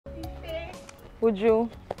Uju.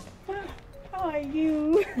 How are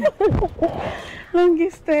you?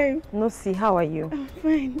 Longest time. No, see, how are you? I'm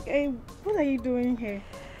fine. What are you doing here?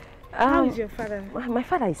 How is your father? My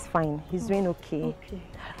father is fine. He's doing okay.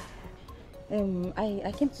 Okay.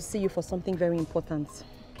 I came to see you for something very important.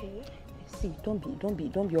 Okay. See, don't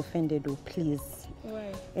be offended though, please.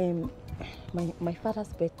 Why? My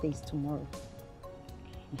father's birthday is tomorrow.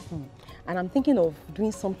 And I'm thinking of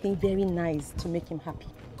doing something very nice to make him happy.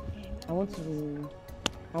 I want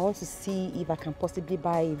to see if I can possibly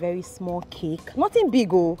buy a very small cake. Nothing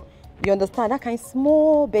big, oh. You understand? That kind of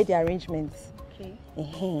small birthday arrangement.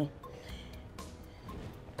 Okay.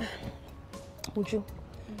 Uju,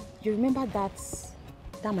 you remember that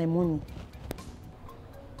my money?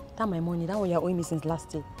 That one you're owing me since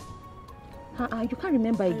last year. You can't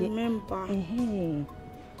remember again. I remember.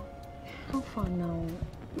 How far now?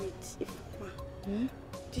 Wait,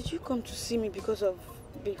 did you come to see me because of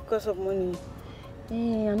money?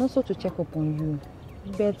 And also to check up on you.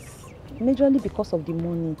 But majorly because of the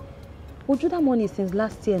money. Uju, that money since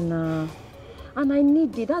last year now. And I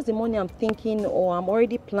need it. That's the money I'm thinking, or I'm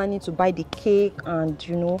already planning to buy the cake and,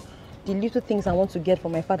 you know, the little things I want to get for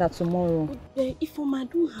my father tomorrow. But if I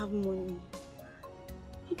don't have money.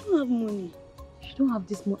 I don't have money. You don't have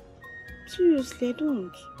this money? Seriously, I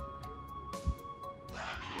don't.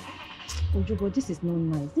 Uju, but this is not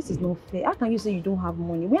nice. This is not fair. How can you say you don't have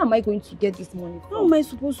money? Where am I going to get this money from? How am I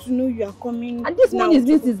supposed to know you are coming? And this money is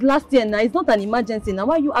been since last year now. It's not an emergency now.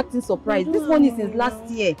 Why are you acting surprised? This money is since last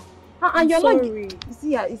year. And you're sorry.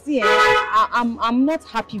 Not. You see, I'm not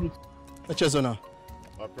happy with. Chezona.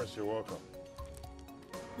 My prince, you're welcome.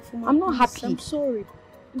 I'm not happy. I'm sorry.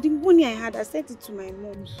 The money I had, I sent it to my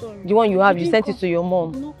mom. Sorry. The one you have, you sent it to your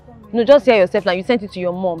mom. No, just hear yourself now. You sent it to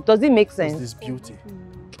your mom. Does it make sense? What's this beauty?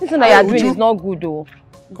 Listen, that you're doing is not good though.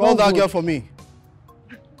 Call that girl for me.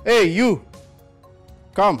 Hey, you.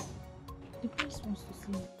 Come. The prince wants to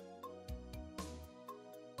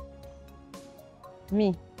see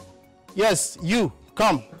me. Yes, you.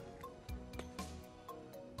 Come.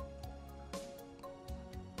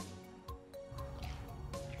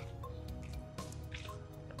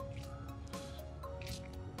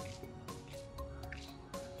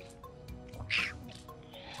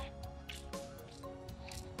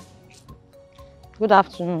 Good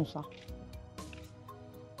afternoon, sir.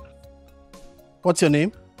 What's your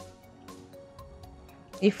name?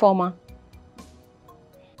 Ifoma.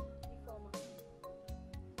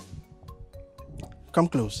 Come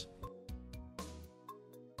close.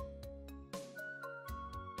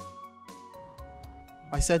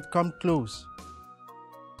 I said come close.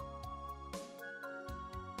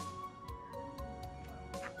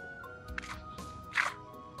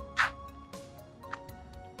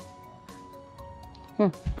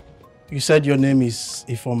 You said your name is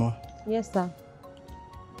Ifoma? Yes, sir.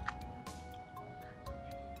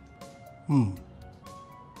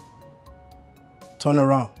 Turn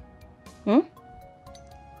around.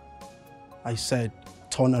 I said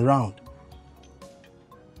turn around.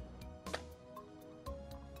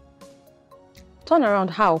 Turn around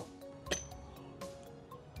how?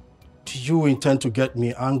 Do you intend to get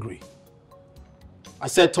me angry? I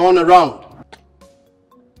said turn around.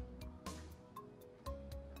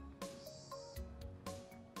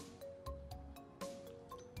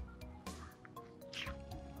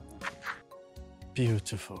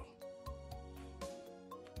 Beautiful.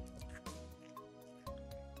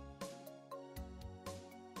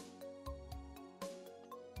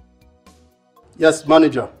 Yes,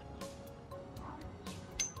 manager.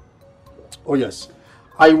 Oh yes.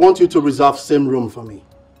 I want you to reserve same room for me.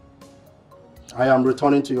 I am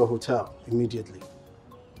returning to your hotel immediately.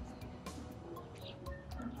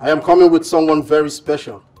 I am coming with someone very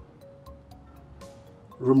special.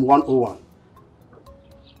 Room 101.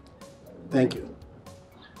 Thank you.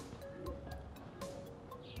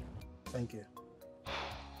 Thank you.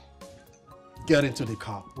 Get into the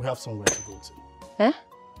car. We have somewhere to go to. Eh?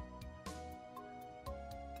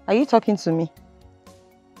 Are you talking to me?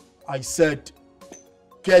 I said,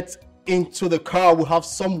 get into the car. We have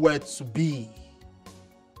somewhere to be.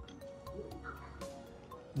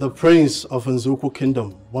 The prince of Nzuku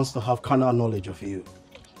Kingdom wants to have carnal knowledge of you.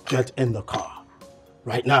 Get in the car.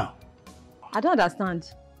 Right now. I don't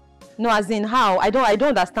understand. No, as in how? I don't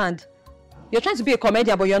understand. You're trying to be a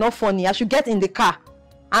comedian, but you're not funny. I should get in the car.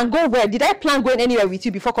 And go where? Did I plan going anywhere with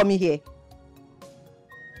you before coming here?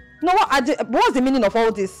 No, what's the meaning of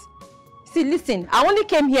all this? See, listen, I only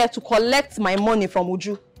came here to collect my money from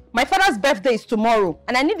Uju. My father's birthday is tomorrow,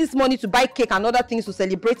 and I need this money to buy cake and other things to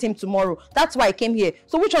celebrate him tomorrow. That's why I came here.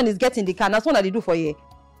 So which one is getting the car? That's what I do for you.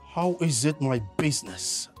 How is it my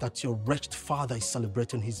business that your wretched father is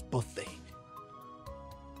celebrating his birthday?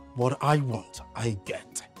 What I want, I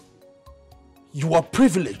get. You are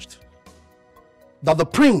privileged that the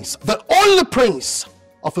prince, the only prince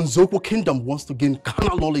of Nzokwo Kingdom wants to gain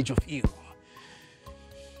carnal knowledge of you.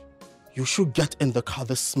 You should get in the car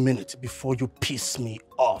this minute before you piss me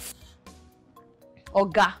off.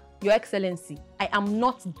 Oga, Your Excellency, I am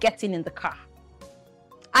not getting in the car.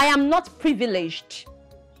 I am not privileged.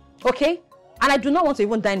 Okay? And I do not want to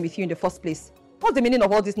even dine with you in the first place. What's the meaning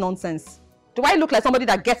of all this nonsense? Do I look like somebody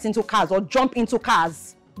that gets into cars or jump into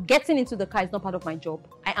cars? Getting into the car is not part of my job.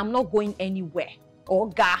 I am not going anywhere.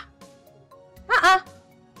 Oga. I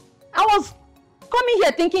was coming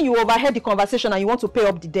here thinking you overheard the conversation and you want to pay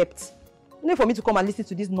up the debt. You need for me to come and listen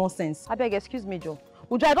to this nonsense. I beg, excuse me, Joe.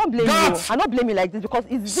 Uju, I don't blame you. I don't blame you like this because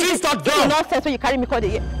it's this nonsense when you carry me call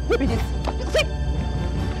the ear. Look at this. See?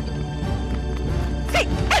 See?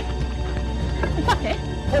 Hey! In fact,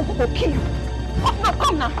 Ogu will kill you. Oh, no,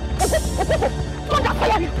 come now. Ogu, don't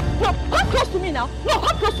fire you. No, come close to me now. No,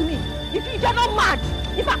 come close to me. If you're not mad.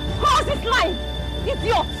 In fact, cross this line.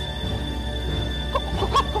 Idiot. Come.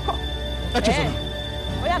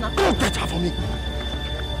 Oh, yeah, now. Go get her for me.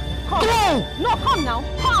 Come. Go! No, come now.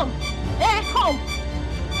 Come. Come.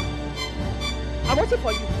 I'm waiting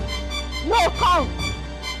for you. No, come.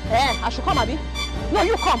 I should come, Abi. No,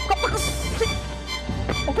 you come. Come.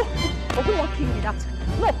 Ogu won't kill me that.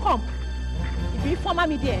 No, come. If you inform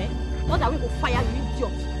me there, not that we will fire you,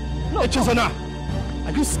 idiot. No, Chizana,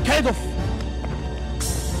 are you scared of...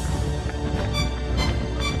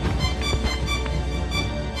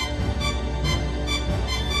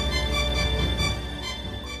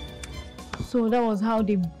 So that was how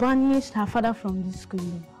they banished her father from this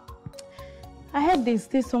kingdom. I heard they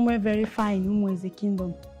stay somewhere very far in Umueze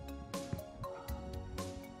Kingdom.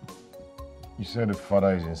 You said the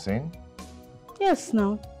father is insane? Yes,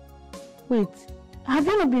 now. Wait, have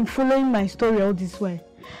you not been following my story all this way?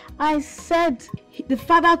 I said the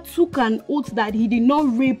father took an oath that he did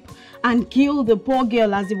not rape and kill the poor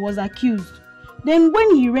girl as he was accused. Then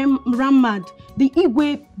when he ran mad, the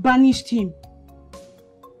Igwe banished him.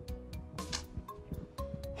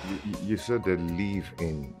 You said they live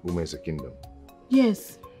in Umueze Kingdom?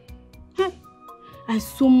 Yes. Hey, I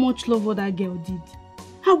so much love what that girl did.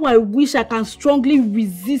 How I wish I can strongly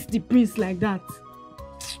resist the prince like that.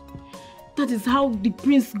 That is how the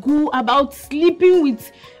prince go about sleeping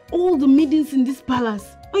with all the maidens in this palace.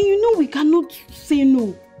 And you know we cannot say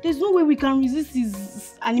no. There's no way we can resist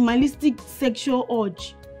his animalistic sexual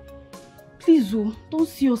urge. Please, oh, don't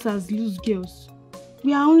see us as loose girls.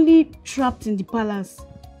 We are only trapped in the palace.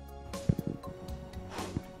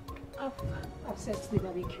 I've set the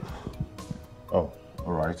barbecue. Oh,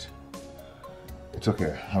 all right. It's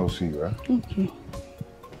okay. I'll see you, eh? Okay.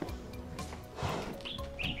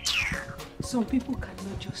 Some people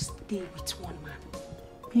cannot just stay with one man.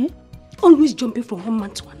 Eh? Always jumping from one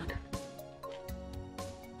man to another.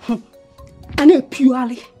 And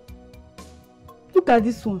purely. Look at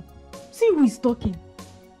this one. See who is talking.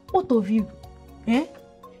 What of you? Eh?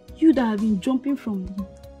 You that have been jumping from the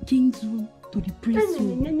king's room to the prince's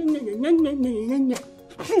room.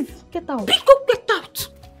 Please, get out. Please go get out.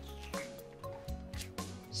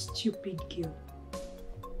 Stupid girl.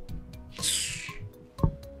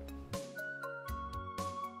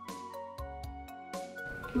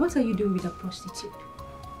 What are you doing with a prostitute?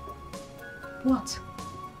 What?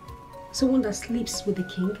 Someone that sleeps with the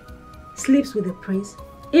king, sleeps with the prince,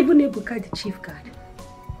 even Ebuka the chief guard.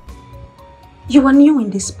 You are new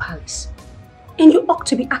in this palace, and you ought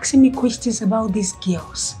to be asking me questions about these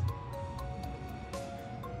girls.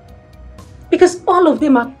 Because all of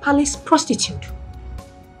them are palace prostitutes.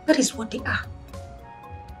 That is what they are.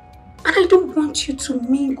 And I don't want you to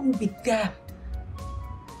mingle with them.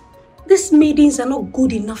 These maidens are not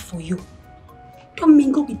good enough for you. Don't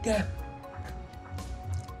mingle with them.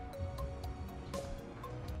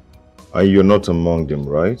 And you're not among them,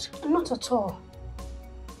 right? Not at all.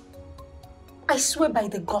 I swear by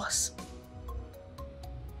the gods.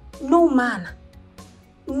 No man,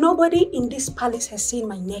 nobody in this palace has seen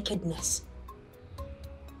my nakedness.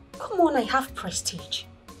 Come on, I have prestige.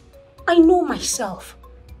 I know myself.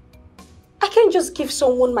 I can't just give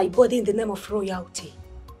someone my body in the name of royalty.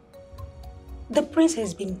 The prince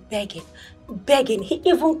has been begging. He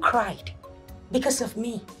even cried because of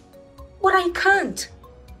me. But I can't.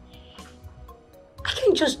 I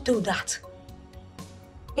can't just do that.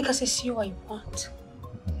 Because it's you I want.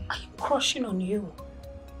 I am crushing on you.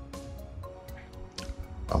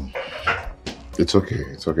 It's okay,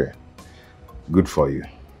 it's okay. Good for you.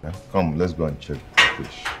 Yeah? Come, let's go and check the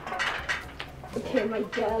fish. Okay, my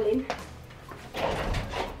darling.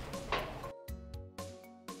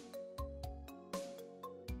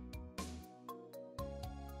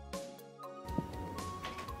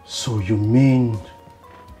 So you mean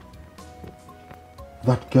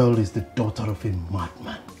that girl is the daughter of a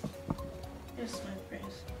madman? Yes, my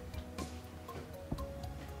prince.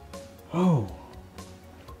 Oh.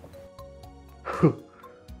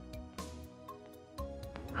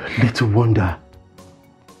 Little wonder.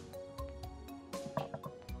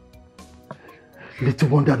 Little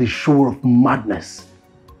wonder the show of madness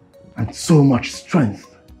and so much strength.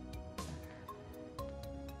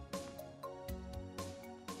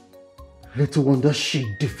 Little wonder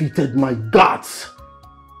she defeated my guards.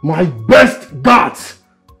 My best guards.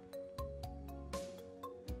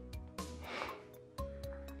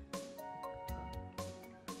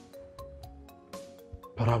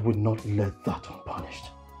 But I will not let that unpunished.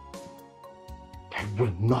 I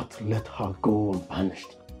will not let her go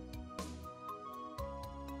unpunished.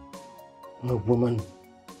 No woman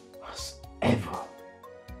has ever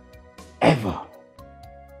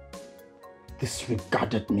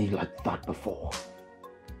disregarded me like that before.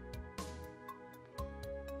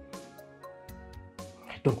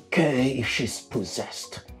 I don't care if she's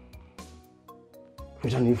possessed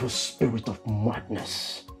with an evil spirit of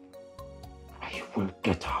madness. I will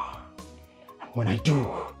get her. And when I do,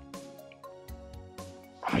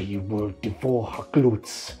 I will devour her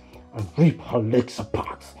clothes and rip her legs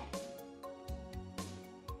apart.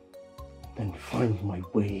 Then find my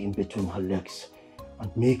way in between her legs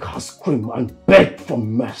and make her scream and beg for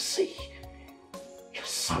mercy.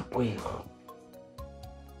 Yes, I will.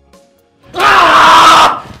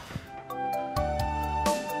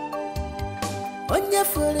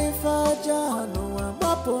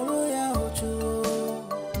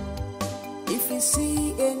 If you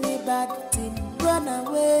see any bad thing, run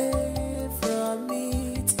away from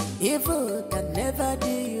it. Evil can never do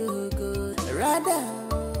you good. Rather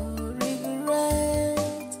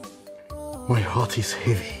regret. My heart is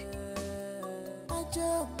heavy.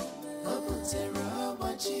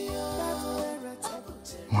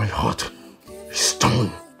 My heart is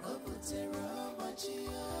torn.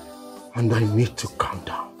 And I need to calm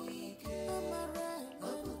down.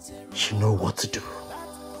 You know what to do.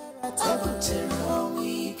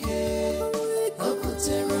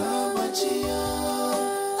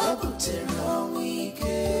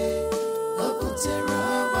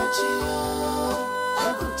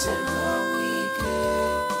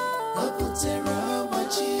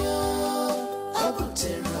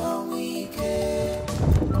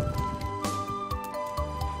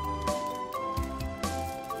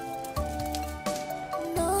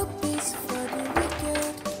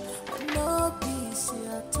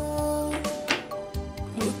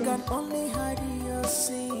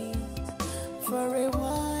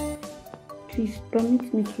 Please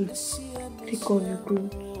permit me to take all your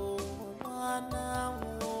clothes.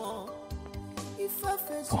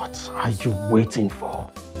 What are you waiting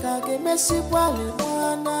for?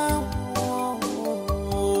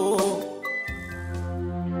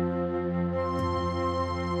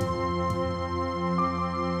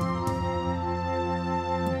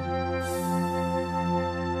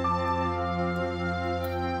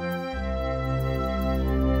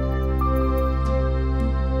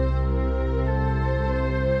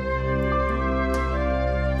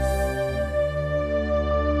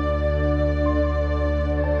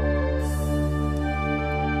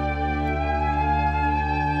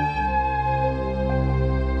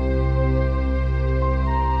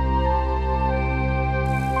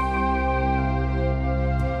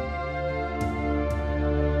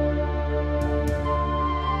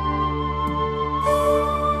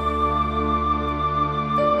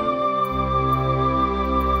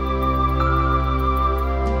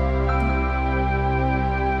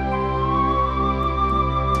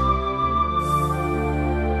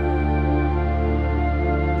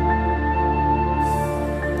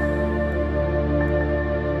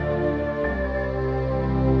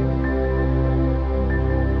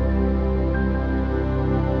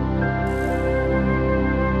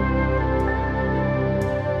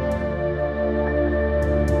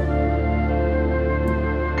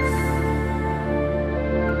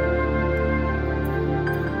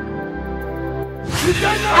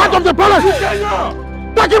 Out of the palace!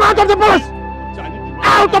 Take him out of the palace!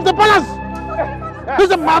 Out of the palace!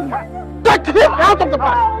 He's a madman! Take him out of the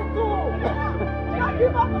palace!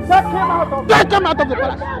 Take him out of the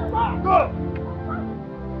palace! Go!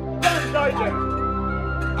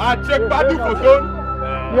 I check Badu photo.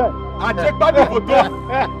 Yeah. I check Badu photo.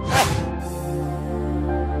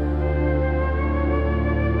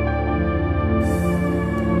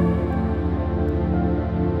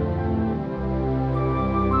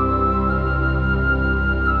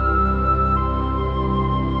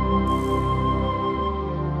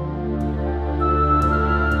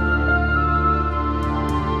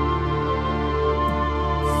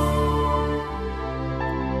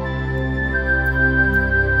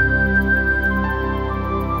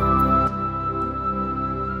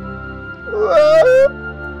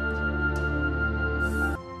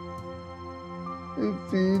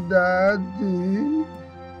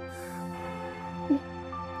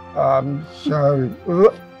 I'm sorry.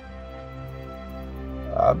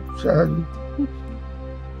 I'm sorry.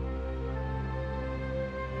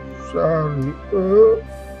 Sorry.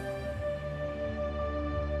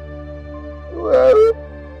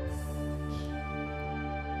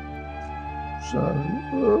 Sorry.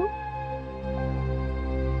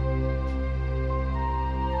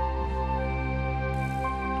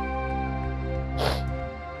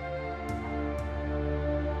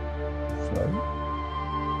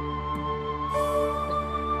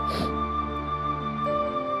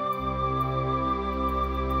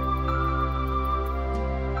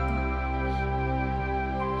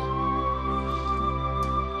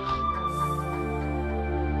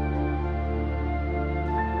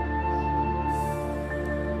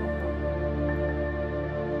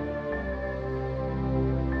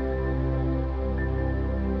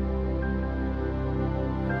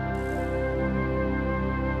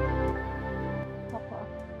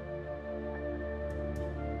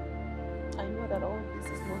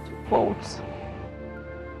 Fault.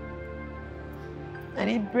 And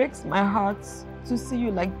it breaks my heart to see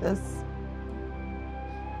you like this.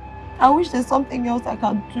 I wish there's something else I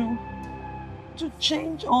can do to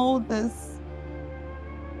change all this.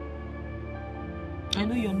 I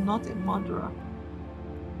know you're not a murderer.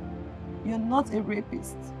 You're not a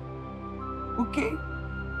rapist. Okay?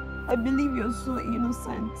 I believe you're so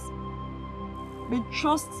innocent. But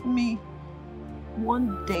trust me,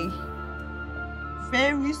 one day,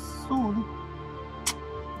 very soon,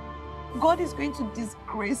 God is going to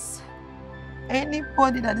disgrace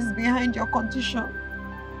anybody that is behind your condition.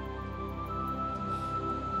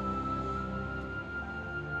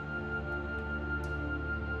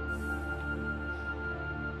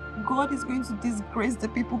 God is going to disgrace the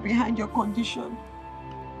people behind your condition.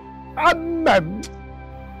 Amen.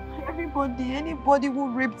 Anybody who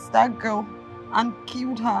raped that girl and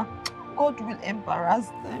killed her, God will embarrass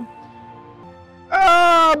them.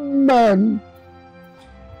 Amen.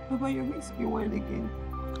 Papa, you're going to be well again.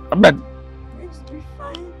 Amen. You're going to be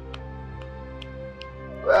fine.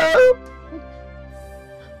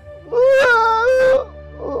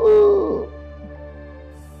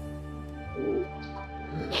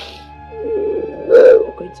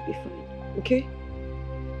 You're going to be fine, okay?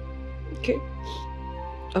 Okay?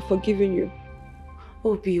 I've forgiven you.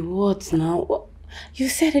 Obi, what now? What? You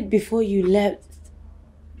said it before you left.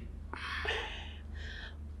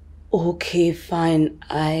 Okay, fine.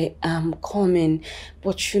 I am coming.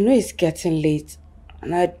 But you know it's getting late.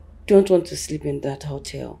 And I don't want to sleep in that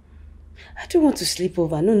hotel. I don't want to sleep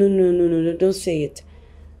over. No. Don't say it.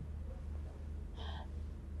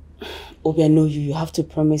 Obi, I know you. You have to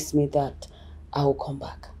promise me that I will come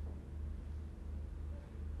back.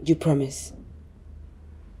 You promise?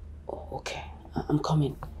 Oh, okay. I'm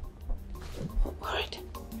coming. All right.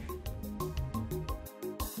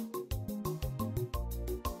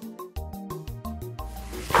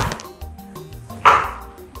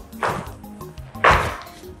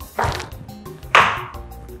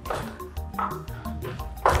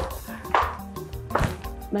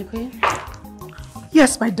 My queen?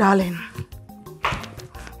 Yes, my darling.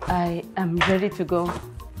 I am ready to go.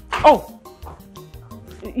 Oh!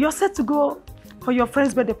 You're set to go for your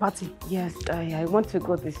friend's birthday party? Yes, I want to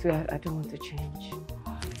go this way. I don't want to change.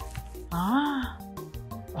 Ah,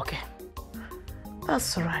 okay.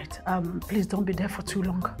 That's all right. Please don't be there for too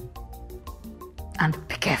long. And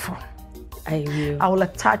be careful. I will. I will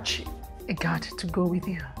attach a guard to go with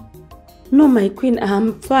you. No, my queen,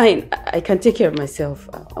 I'm fine. I can take care of myself.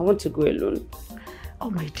 I want to go alone. Oh,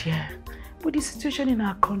 my dear. With the situation in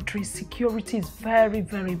our country, security is very,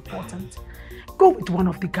 very important. Go with one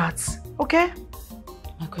of the guards, okay?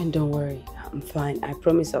 My queen, don't worry. I'm fine. I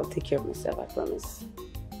promise I'll take care of myself. I promise.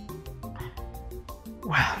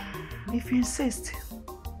 Well, if you insist,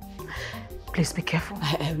 please be careful.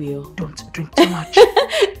 I will. Don't drink too much.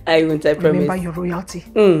 I won't, I promise. Remember your royalty.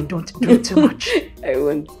 Don't drink too much. I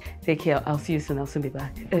won't. Take care. I'll see you soon. I'll soon be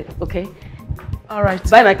back. Okay? All right.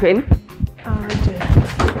 Bye, my queen. All right, dear.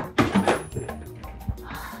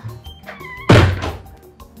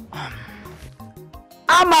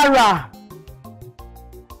 Amara!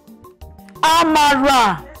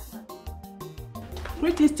 Amara!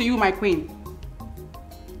 Greetings to you, my queen.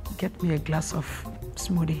 Get me a glass of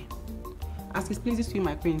smoothie. As it pleases you,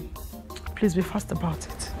 my queen. Please be fast about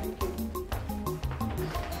it.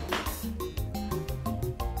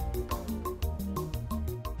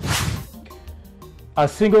 A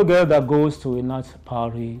single girl that goes to a night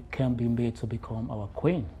party can be made to become our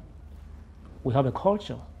queen. We have a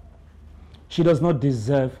culture. She does not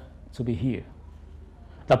deserve to be here.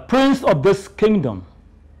 The prince of this kingdom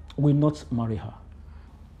will not marry her.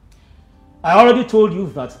 I already told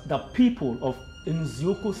you that the people of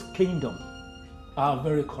Nzioko's kingdom are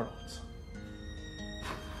very corrupt.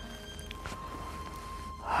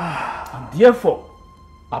 And therefore,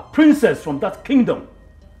 a princess from that kingdom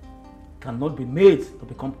cannot be made to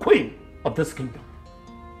become queen of this kingdom.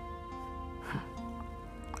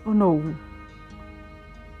 Oh no.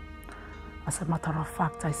 As a matter of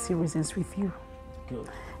fact, I see reasons with you. Good.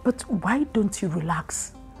 But why don't you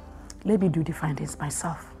relax? Let me do the findings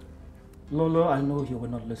myself. Lolo, I know you will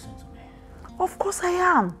not listen to me. Of course I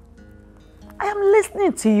am. I am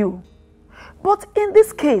listening to you. But in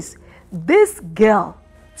this case, this girl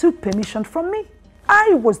took permission from me.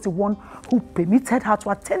 I was the one who permitted her to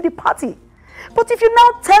attend the party. But if you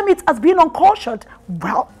now term it as being uncultured,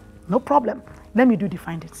 well, no problem. Let me do the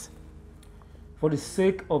findings. For the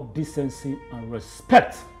sake of decency and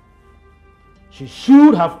respect, she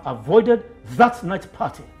should have avoided that night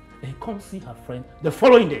party and come see her friend the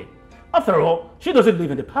following day. After all, she doesn't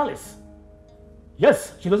live in the palace.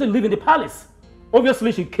 Yes, she doesn't live in the palace.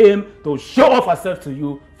 Obviously, she came to show off herself to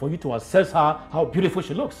you for you to assess her, how beautiful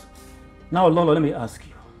she looks. Now, Lolo, let me ask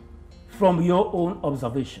you, from your own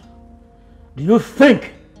observation, do you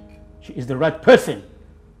think she is the right person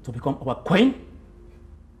to become our queen?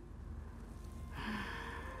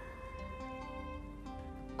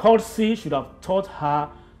 Courtesy should have taught her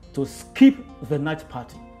to skip the night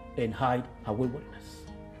party and hide her waywardness.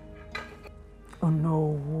 Oh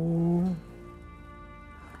no.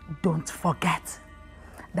 Don't forget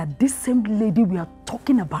that this same lady we are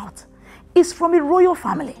talking about is from a royal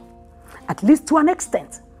family. At least to an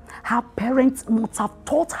extent. Her parents must have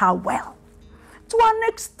taught her well. To an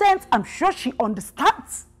extent, I'm sure she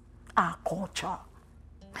understands our culture.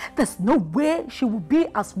 There's no way she will be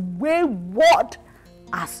as wayward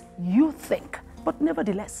as you think. But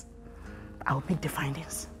nevertheless, I'll make the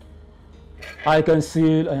findings. I can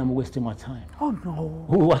see I am wasting my time. Oh no.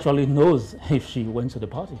 Who actually knows if she went to the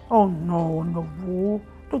party? Oh no.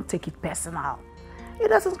 Don't take it personal. It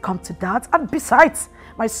doesn't come to that. And besides,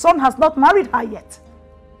 my son has not married her yet.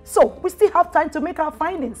 So we still have time to make our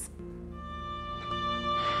findings.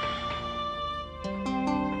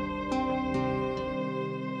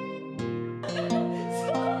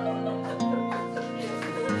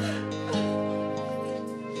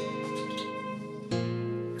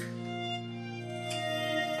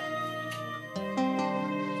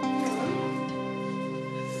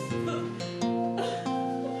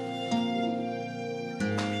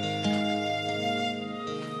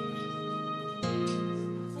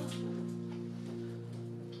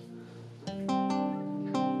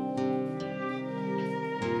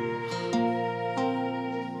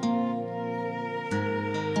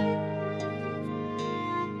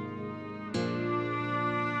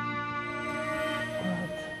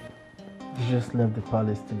 Just left the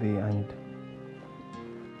palace today and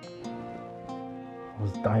I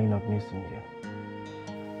was dying of missing you.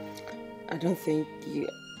 I don't think you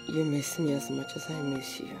miss me as much as I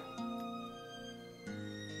miss you.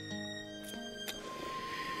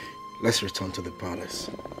 Let's return to the palace.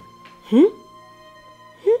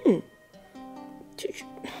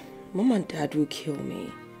 Mom and Dad will kill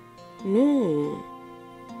me. No.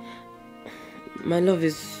 My love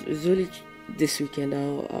is only this weekend.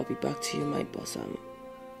 I'll be back to you, my boss.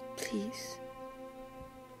 Please.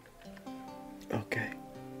 Okay.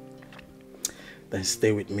 Then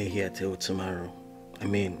stay with me here till tomorrow. I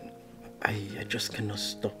mean, I just cannot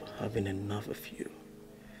stop having enough of you.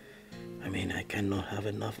 I mean, I cannot have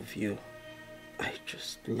enough of you. I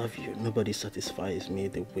just love you. Nobody satisfies me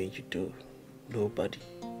the way you do. Nobody.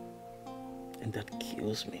 And that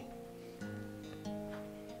kills me.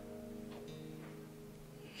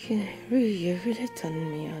 You're really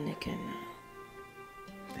turning me on again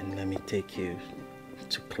now. And let me take you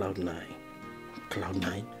to Cloud 9. Cloud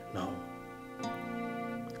 9? No.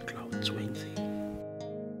 Cloud 20.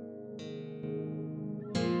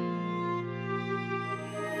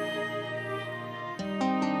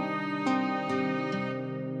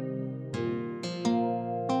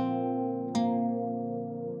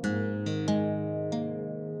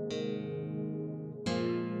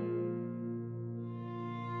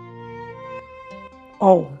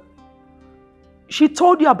 Oh, she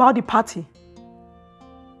told you about the party?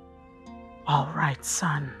 All right,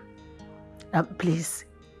 son. Please,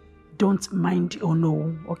 don't mind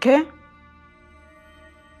Ono, okay?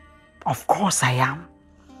 Of course I am.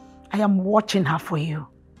 I am watching her for you.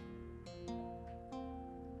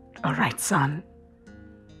 All right, son.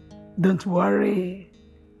 Don't worry.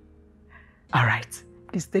 All right,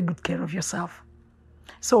 please take good care of yourself.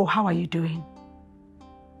 So, how are you doing?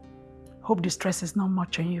 Hope the stress is not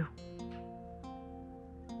much on you.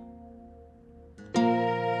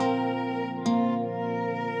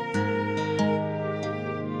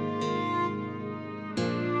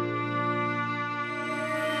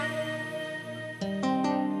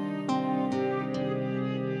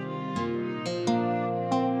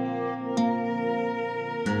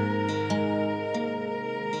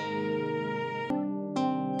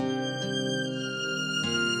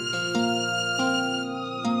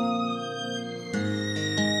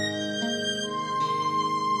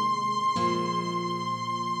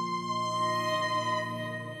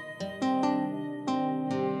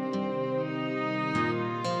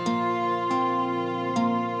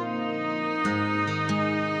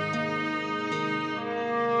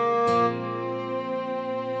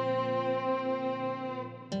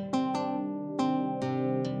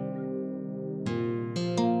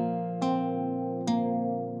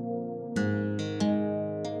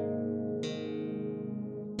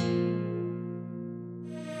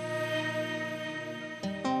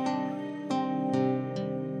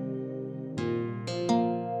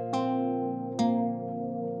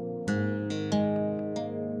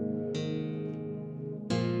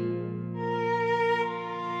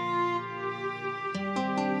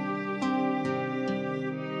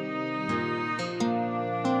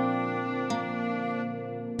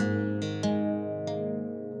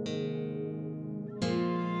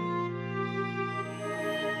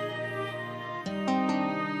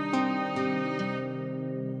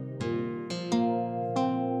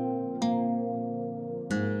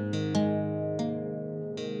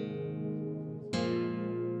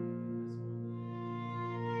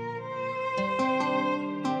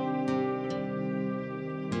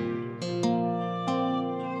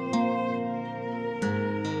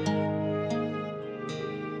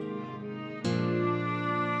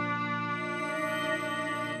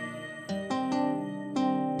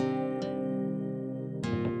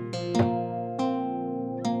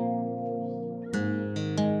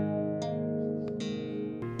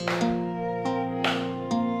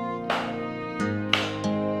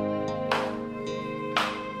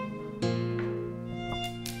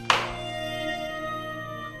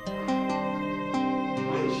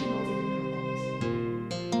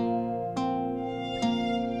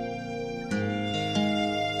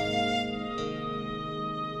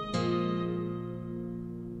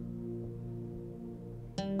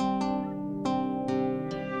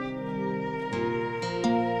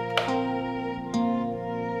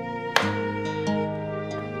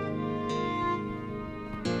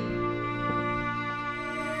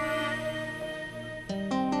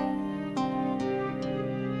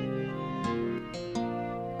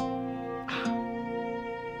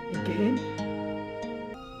 again?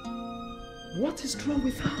 What is wrong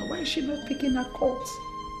with her? Why is she not picking her calls?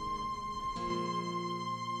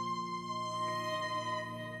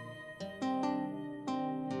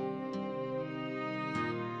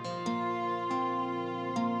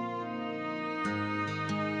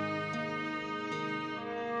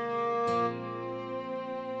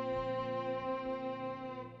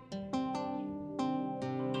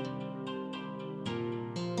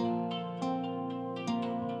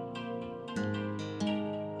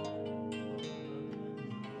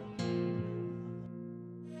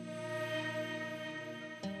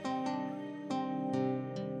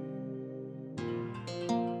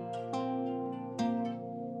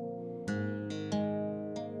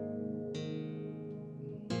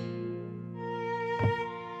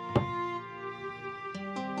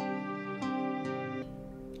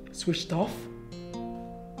 Switched off?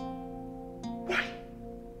 Why?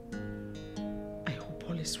 I hope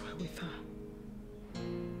all is well with her.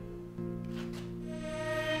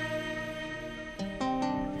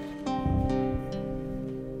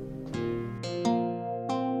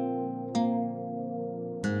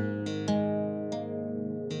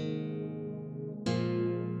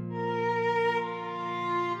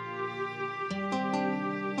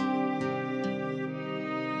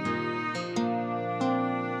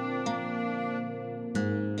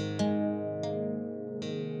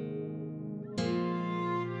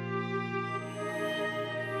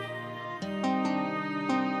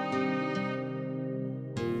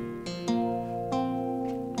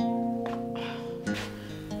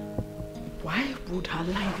 Would her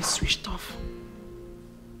line be switched off?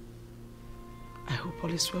 I hope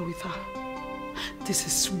all is well with her. This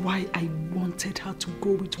is why I wanted her to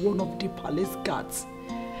go with one of the palace guards.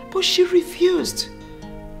 But she refused.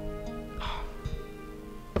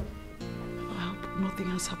 I hope nothing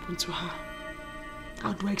has happened to her.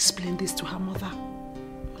 How do I explain this to her mother?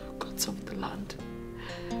 Gods of the land.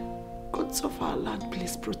 Gods of our land,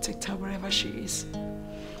 please protect her wherever she is.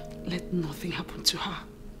 Let nothing happen to her.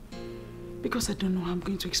 Because I don't know how I'm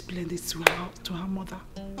going to explain this to her mother.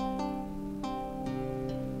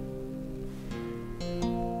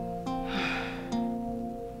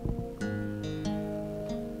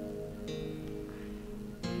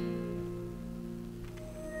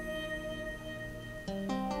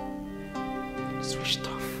 Switched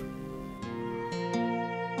off.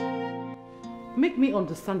 Make me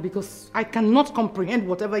understand, because I cannot comprehend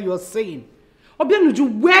whatever you are saying.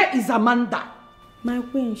 Obianuju, where is Amanda? My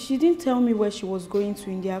queen, she didn't tell me where she was going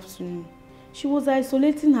to in the afternoon. She was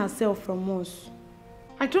isolating herself from us.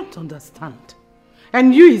 I don't understand.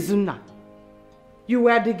 And you, Izuna, you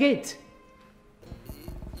were at the gate.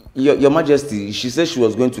 Your Majesty, she said she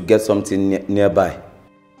was going to get something nearby.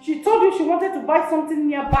 She told you she wanted to buy something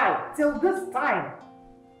nearby till this time.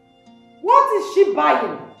 What is she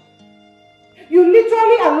buying? You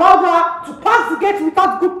literally allowed her to pass the gate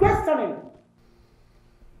without good questioning.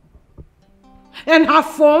 And her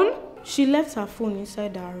phone? She left her phone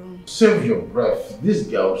inside her room. Save your breath. These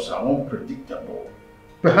girls are unpredictable.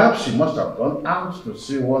 Perhaps she must have gone out to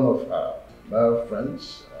see one of her male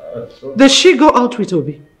friends. Did she go out with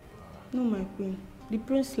Obi? No, my queen. The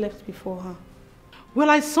prince left before her. Well,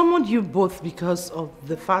 I summoned you both because of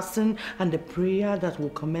the fasting and the prayer that will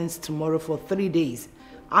commence tomorrow for 3 days,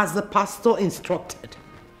 as the pastor instructed.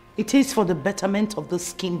 It is for the betterment of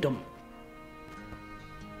this kingdom.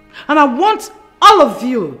 And I want all of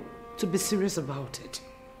you to be serious about it.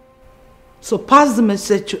 So pass the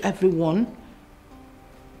message to everyone.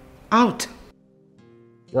 Out.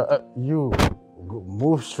 You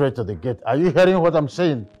move straight to the gate. Are you hearing what I'm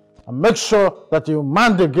saying? And make sure that you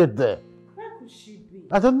man the gate there. Where could she be?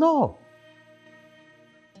 I don't know.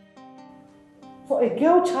 For a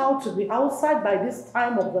girl child to be outside by this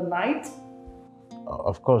time of the night?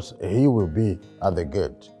 Of course, he will be at the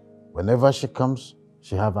gate. Whenever she comes,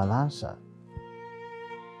 she have an answer.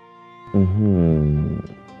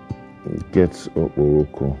 Get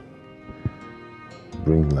Oroko.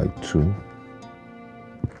 Bring like 2.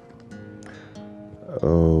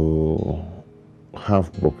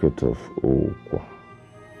 Half bucket of okwa.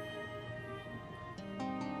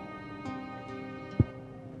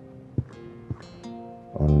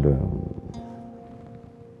 And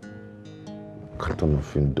carton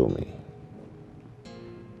of Indomie.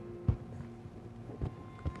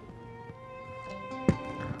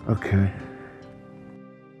 Okay.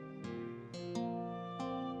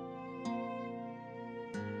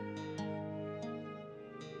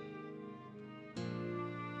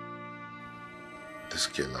 This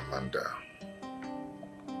girl Amanda,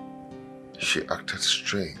 she acted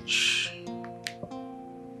strange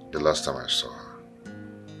the last time I saw her.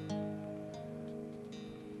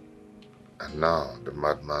 And now the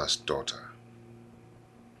madman's daughter.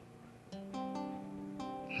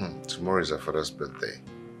 Tomorrow is her father's birthday.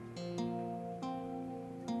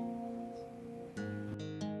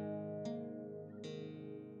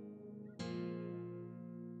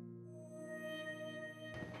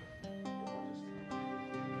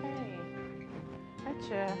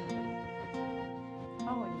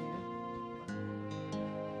 How are you?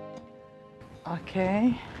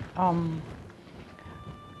 Okay.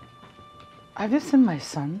 Have you seen my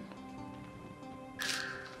son?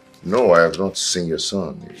 No, I have not seen your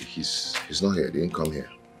son. He's not here. He didn't come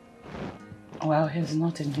here. Well, he's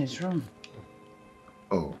not in his room.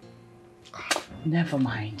 Oh. Never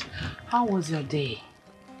mind. How was your day?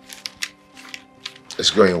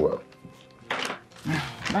 It's going well.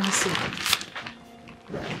 Let me see.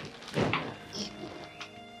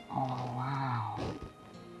 Oh, wow.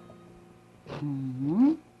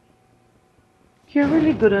 You're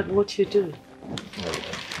really good at what you do.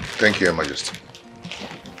 Thank you, Your Majesty.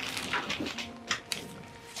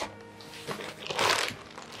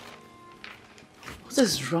 What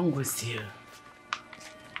is wrong with you?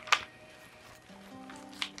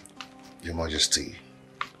 Your Majesty,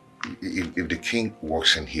 if the king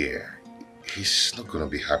walks in here, he's not going to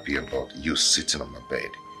be happy about you sitting on my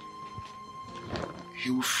bed.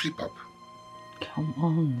 He will flip up. Come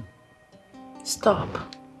on. Stop.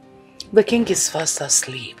 The king is fast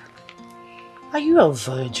asleep. Are you a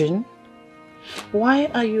virgin? Why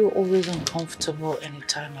are you always uncomfortable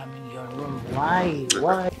anytime I'm in your room? Why?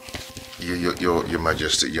 Why? Your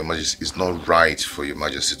Majesty, it's not right for Your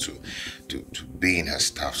Majesty to be in her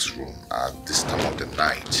staff's room at this time of the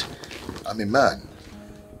night. I'm a man.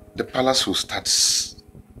 The palace will start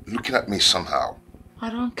looking at me somehow.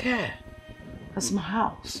 I don't care. That's my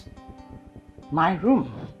house. My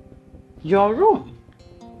room. Your room.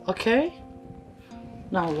 Okay?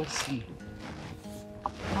 Now listen.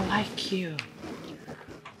 I like you.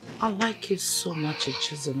 I like you so much,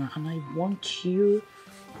 Chizuna, and I want you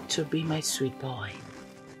to be my sweet boy.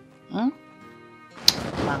 Now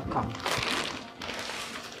come.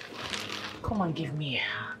 Come and give me a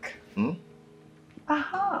hug. A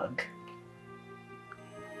hug.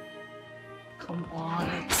 Come on,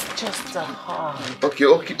 it's just a hug. Okay.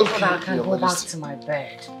 So that I can go back to my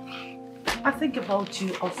bed. I think about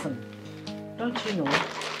you often. Don't you know?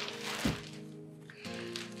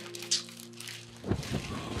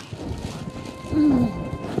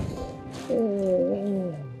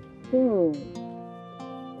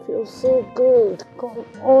 Feels so good. Come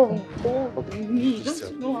on, hold me. Don't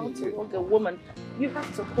you know how to hug a woman? You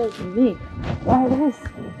have to hold me like this.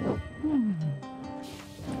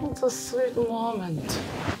 It's a sweet moment.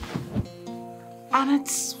 And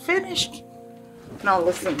it's finished. Now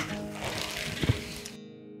listen.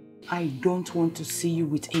 I don't want to see you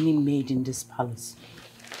with any maid in this palace.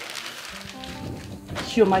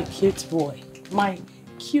 You're my cute boy. My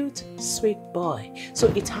cute, sweet boy. So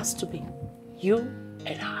it has to be you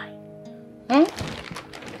and I.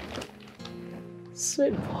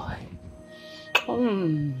 Sweet boy.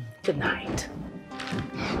 Good night.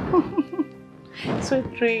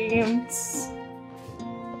 Sweet dreams.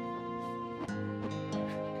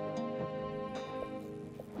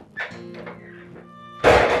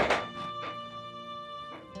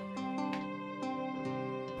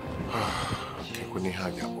 What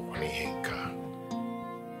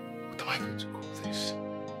am I going to call this?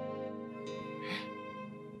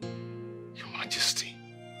 Your Majesty.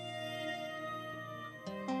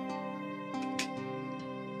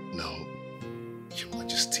 Now, Your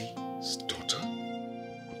Majesty's daughter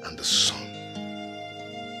and the son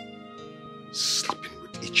sleeping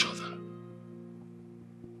with each other.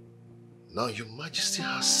 Now, Your Majesty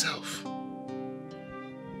herself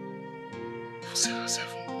forsake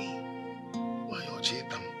herself on me. Why are you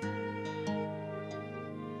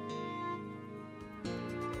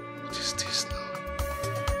What is this now?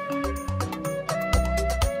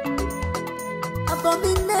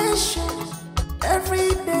 Abomination every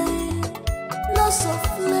day, loss of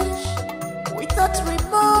flesh without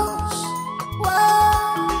remorse.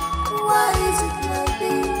 Why is it like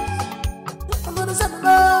this? I'm gonna say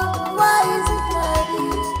no. Why is it like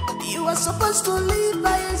this? You are supposed to live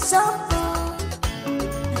by example,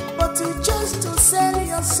 but you chose to sell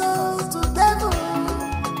your soul to devil.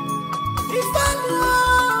 If I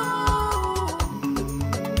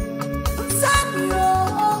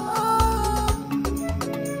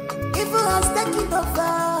evil has taken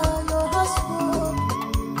over your husband.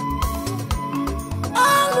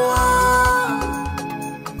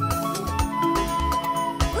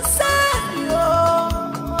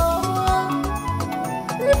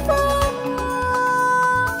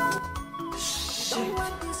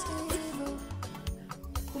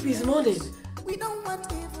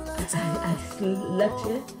 I slept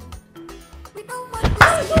here.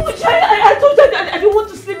 I told you I don't want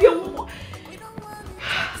to sleep here.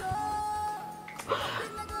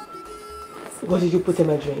 What did you put in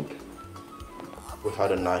my drink? We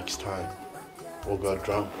had a nice time. We got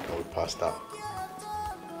drunk and we passed out.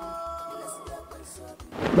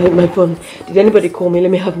 My phone. Did anybody call me?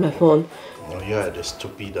 Let me have my phone. Oh yeah, the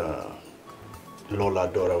stupid Lola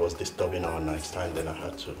Dora was disturbing our nice time, then I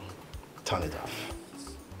had to turn it off.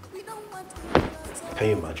 Can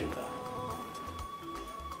you imagine that?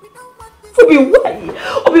 Obi, why?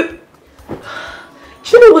 Obi, do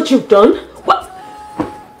you know what you've done? What?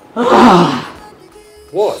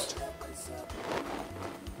 What?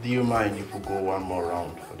 Do you mind if we go one more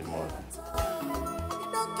round for the morning?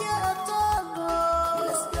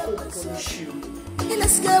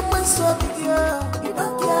 Let's get one so girl, you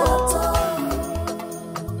don't care at all.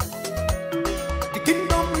 The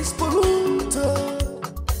kingdom is polluted.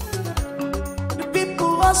 The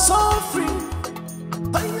people are suffering.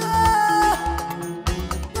 Oh, yeah.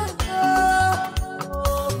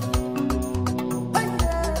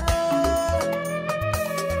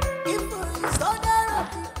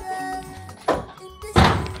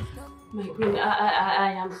 My queen,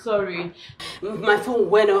 I am sorry. My phone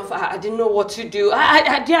went off. I didn't know what to do.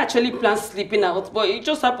 I did actually plan sleeping out, but it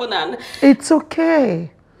just happened and... It's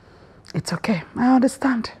okay. It's okay. I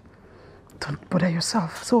understand. Don't bother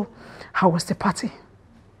yourself. So, how was the party?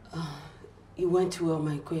 It went well,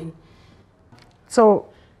 my queen. So,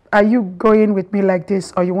 are you going with me like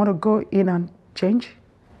this, or you want to go in and change?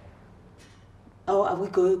 Oh, are we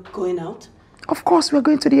going out? Of course, we're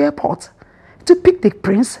going to the airport to pick the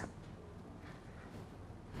prince.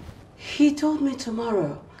 He told me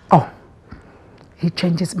tomorrow. Oh, he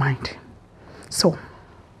changed his mind. So,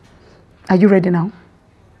 are you ready now?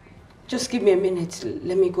 Just give me a minute.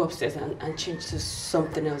 Let me go upstairs and change to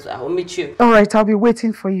something else. I will meet you. All right, I'll be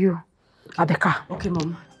waiting for you at the car. Okay,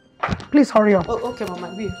 Mom. Please hurry up. Oh, okay, Mom.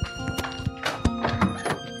 I'll be.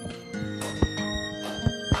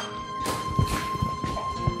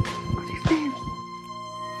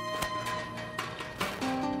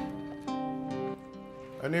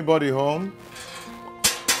 Anybody home?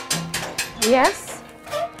 Yes?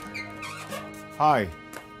 Hi.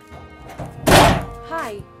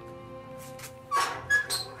 Hi.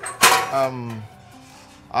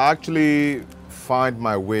 I actually find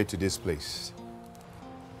my way to this place.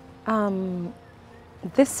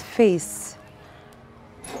 This face.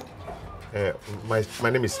 My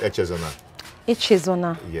name is Echezona.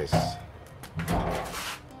 Echezona. Yes.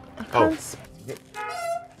 I can't.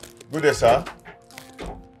 Good day, sir.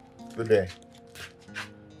 Good day.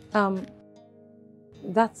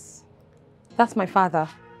 That's my father.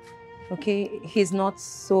 Okay, he's not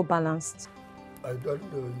so balanced. I don't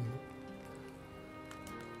know you.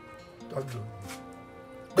 Don't know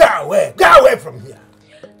you. Go away from here.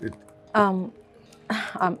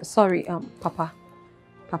 I'm sorry, Papa.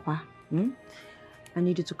 Papa, I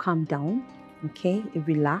need you to calm down, okay?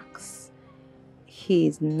 Relax. He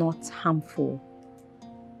is not harmful.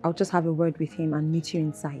 I'll just have a word with him and meet you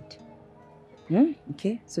inside.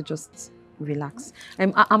 Okay, so just relax.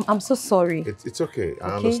 I'm so sorry. It's okay. I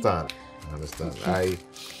Okay? understand. I understand. Okay.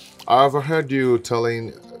 I overheard you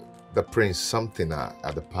telling the prince something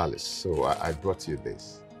at the palace, so I brought you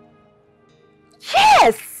this.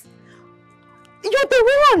 Yes! You're the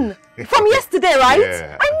one from yesterday, right?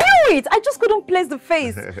 Yeah. I knew it. I just couldn't place the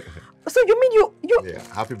face. So you mean you... Yeah.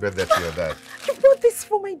 Happy birthday to your dad. You brought this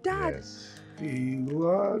for my dad? Yes. He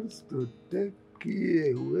wants to take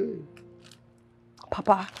you away.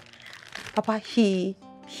 Papa, he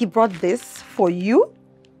brought this for you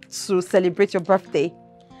to celebrate your birthday.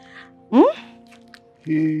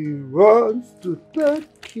 He wants to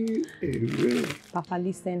take you away. Papa,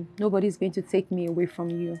 listen. Nobody's going to take me away from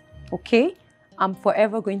you. Okay? I'm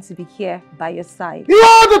forever going to be here by your side. You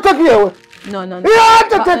want to take me away? No. You want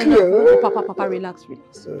to take me away? Papa, relax.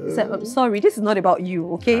 I'm sorry, this is not about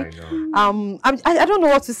you, okay? I know. I don't know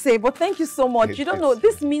what to say, but thank you so much. You don't know,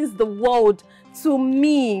 this means the world to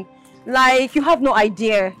me. Like, you have no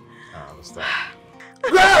idea. I understand.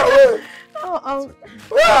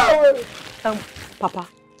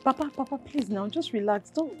 Papa, please now, just relax.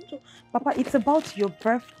 Don't. Papa, it's about your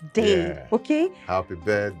birthday, Yeah. okay? Happy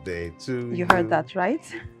birthday to you. You heard that, right?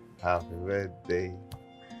 Happy birthday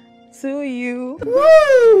to you.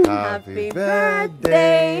 Woo! Happy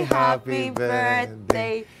birthday, happy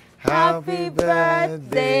birthday, happy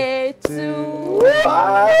birthday to you.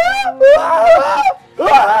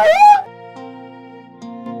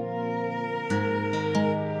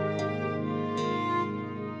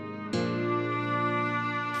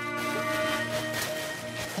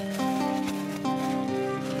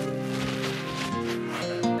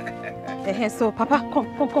 So, Papa,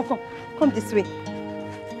 come this way.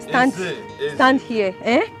 Stand here,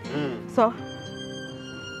 eh? So,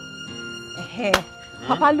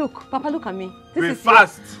 Papa, look at me. Be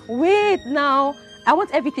fast. Wait now. I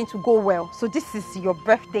want everything to go well. So this is your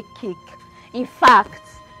birthday cake. In fact,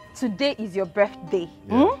 today is your birthday.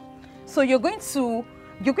 Yeah. So you're going to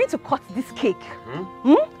cut this cake.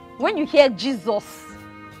 When you hear Jesus,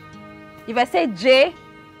 if I say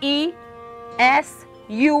J-E-S-U-S,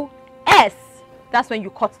 that's when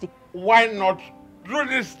you cut the. Why not do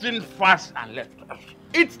this thing fast and let us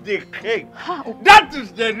eat the cake? That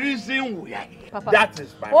is the reason we are here. Papa. That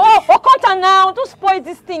is my Okonta now, don't spoil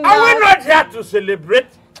this thing now. Are we not here to celebrate?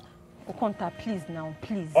 Okonta, please now,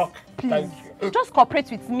 please. Okay, please. thank you. Just cooperate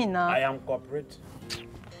with me now. I am cooperating.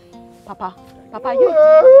 Papa, you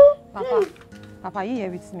here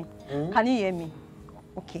with me? Can you hear me?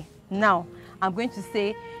 Okay, now I'm going to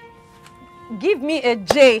say, give me a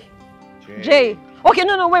J. J. Okay,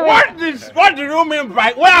 no, wait. What do you mean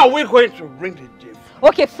by, where are we going to bring the J?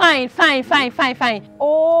 Okay, fine.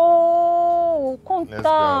 Oh, Konta. Let's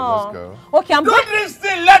go. Okay, I'm do this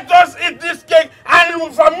thing, let us eat this cake and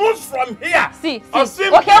move from here. See.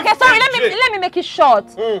 Okay, sorry, let me make it short.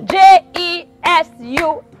 J-E-S-U-S.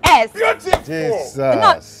 Beautiful. Jesus.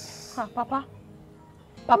 No. Papa.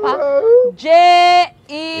 J-E-S-U-S.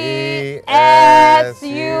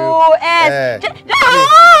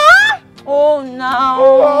 Oh,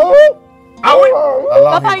 no.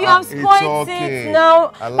 Papa, you have spoiled it now.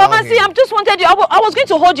 Papa, see, I just wanted you. I was going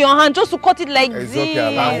to hold your hand just to cut it like this.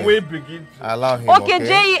 Okay, and we begin. Allow him. Okay,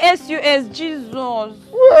 J-E-S-U-S, Jesus.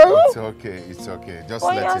 It's okay. Just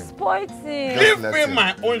let him. You have spoiled it. Give me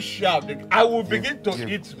my own share. I will begin to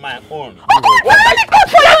eat my own.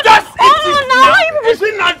 Is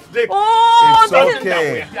it not the...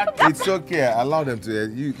 It's okay. Allow them to.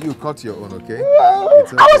 You cut your own, okay?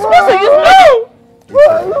 It's okay. I was supposed to use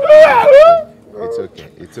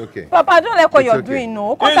It's okay. Papa, don't like what you're doing,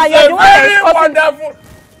 no. It's very wonderful.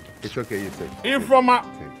 It's okay, you take. Informa,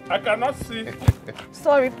 I cannot see.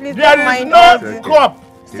 Sorry, please there don't mind. There is no cup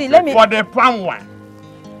See, let me... for the palm wine.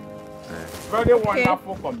 Very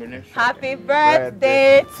wonderful combination. Happy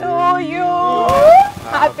birthday to you.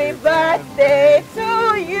 Happy birthday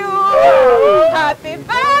to you. Happy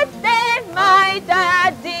birthday, my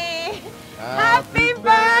daddy. Happy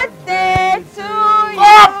birthday to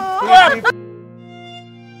you.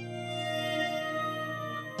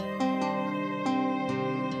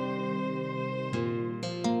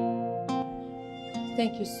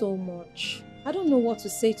 Thank you so much. I don't know what to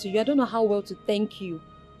say to you. I don't know how well to thank you.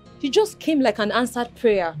 You just came like an answered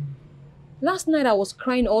prayer. Last night I was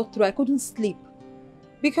crying all through. I couldn't sleep.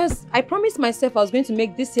 Because I promised myself I was going to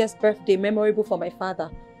make this year's birthday memorable for my father.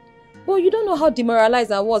 Well, you don't know how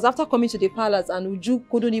demoralized I was after coming to the palace and Uju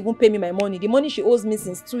couldn't even pay me my money. The money she owes me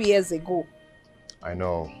since 2 years ago. I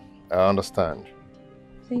know. I understand.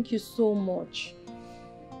 Thank you so much.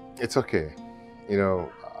 It's okay. You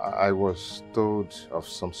know, I was told of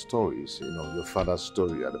some stories, your father's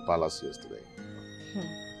story at the palace yesterday.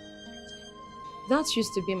 That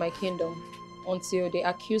used to be my kingdom until they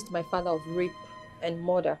accused my father of rape and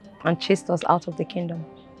murder and chased us out of the kingdom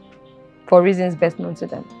for reasons best known to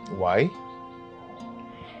them. Why?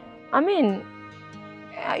 I mean,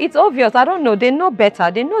 it's obvious. I don't know. They know better.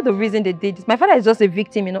 They know the reason they did this. My father is just a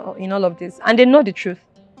victim in all of this, and they know the truth.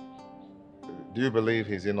 Do you believe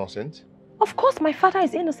he's innocent? Of course, my father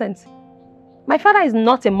is innocent. My father is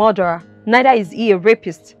not a murderer. Neither is he a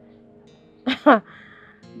rapist.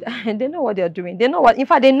 They know what they're doing. They know what. In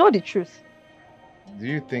fact, they know the truth. Do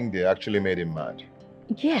you think they actually made him mad?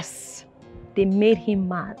 Yes, they made him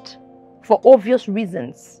mad for obvious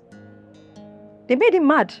reasons. They made him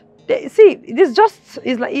mad. See, it's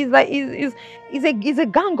a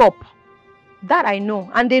gang up. That I know,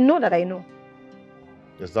 and they know that I know.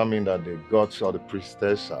 Does that mean that the gods or the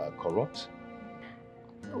priestess are corrupt?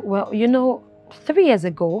 Well, 3 years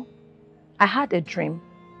ago, I had a dream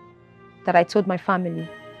that I told my family.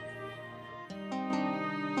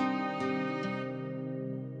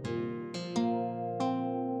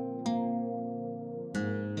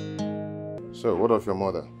 So, what of your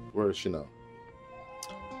mother? Where is she now?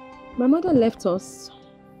 My mother left us.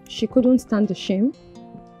 She couldn't stand the shame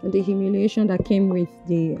and the humiliation that came with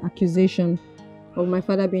the accusation of my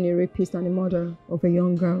father being a rapist and a murderer of a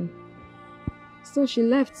young girl. So she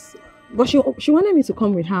left, but she wanted me to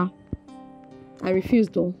come with her. I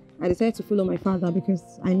refused though. I decided to follow my father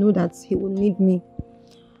because I know that he would need me.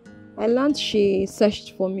 I learned she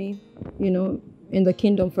searched for me, in the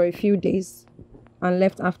kingdom for a few days and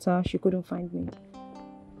left after she couldn't find me.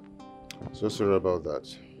 So sorry about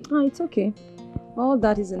that. Oh, it's okay. All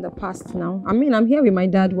that is in the past now. I mean, I'm here with my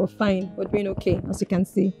dad. We're fine. We're doing okay, as you can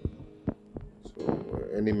see. So,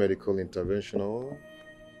 any medical intervention or?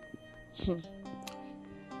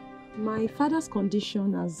 My father's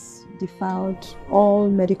condition has defied all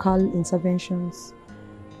medical interventions.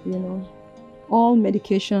 You know, all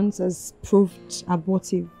medications has proved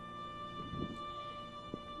abortive.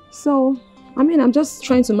 So, I mean, I'm just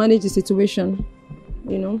trying to manage the situation.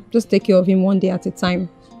 You know, just take care of him one day at a time.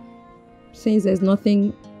 Since there's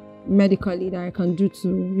nothing medically that I can do to,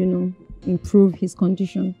 you know, improve his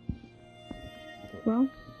condition. Well,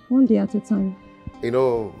 one day at a time. You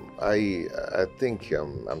know, I think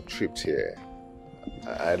I'm tripped here.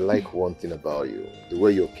 I like one thing about you, the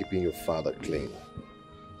way you're keeping your father clean.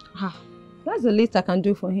 That's the least I can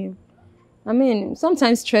do for him. I mean,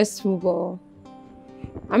 sometimes stressful, but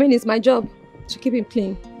I mean, it's my job to keep him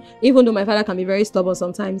clean. Even though my father can be very stubborn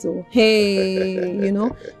sometimes, you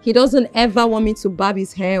know, he doesn't ever want me to barb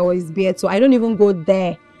his hair or his beard, so I don't even go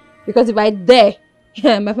there. Because if I dare,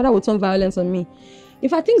 my father will turn violence on me. In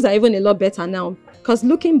fact, things are even a lot better now. Because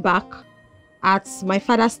looking back at my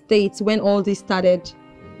father's state when all this started,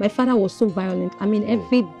 my father was so violent. I mean,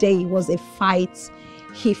 every day was a fight.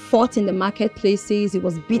 He fought in the marketplaces. He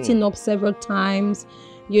was beaten up several times.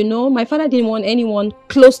 You know, my father didn't want anyone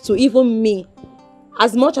close to even me.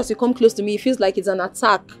 As much as you come close to me, it feels like it's an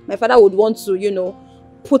attack. My father would want to, you know,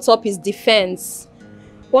 put up his defense.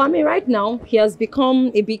 Well, I mean, right now, he has become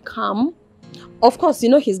a bit calm. Of course, you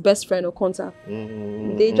know his best friend, Okonta.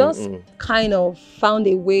 They just kind of found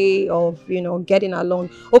a way of, you know, getting along.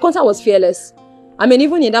 Okonta was fearless. I mean,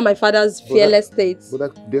 even in that my father's fearless state.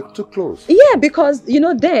 But they're too close. Yeah, because, you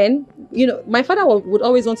know, then, you know, my father would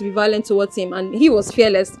always want to be violent towards him, and he was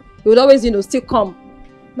fearless. He would always, you know, still come.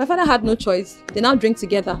 My father had no choice. They now drink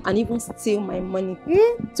together and even steal my money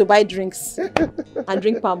to buy drinks and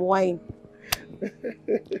drink palm wine.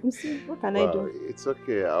 See, what can I do? It's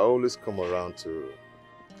okay. I always come around to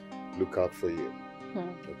look out for you.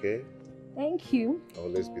 Okay? Thank you. I'll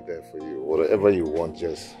always be there for you. Whatever you want,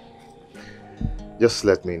 just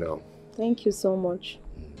let me know. Thank you so much.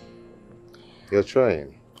 You're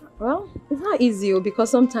trying. Well, it's not easy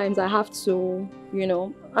because sometimes I have to, you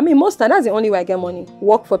know, I mean, most times that's the only way I get money.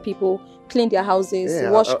 Work for people, clean their houses,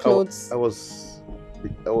 wash clothes.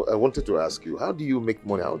 I wanted to ask you, how do you make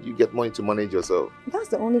money? How do you get money to manage yourself? That's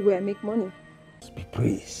the only way I make money.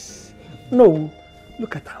 Please. No,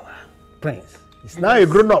 look at our prince. He's now a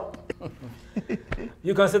grown up.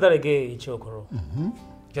 You can say that again, Ichokoro.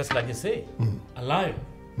 Just like you say, alive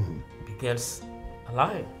begets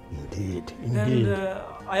alive. Indeed, indeed. And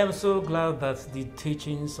I am so glad that the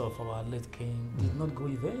teachings of our late king did not go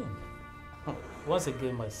in vain. Once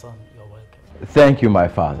again, my son, you're welcome. Thank you, my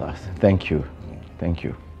father. Thank you. Thank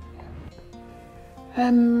you.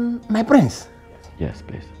 My prince. Yes,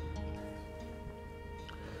 please.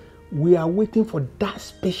 We are waiting for that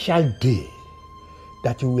special day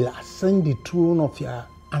that you will ascend the throne of your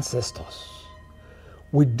ancestors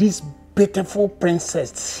with this beautiful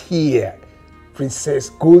princess here, Princess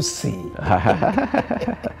Gosi.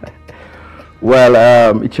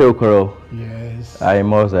 Well, Ichokoro, yes, I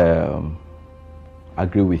must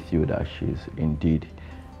agree with you that she's indeed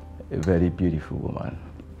a very beautiful woman.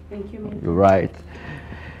 Thank you, man. You're right.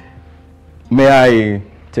 May I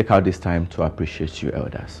take out this time to appreciate you,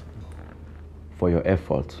 elders, for your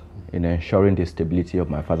effort in ensuring the stability of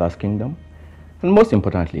my father's kingdom, and most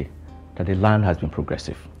importantly, that the land has been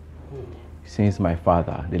progressive. Since my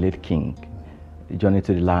father, the late king, journeyed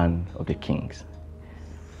to the land of the kings.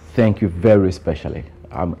 Thank you very especially.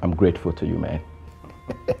 I'm grateful to you, man.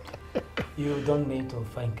 You don't need to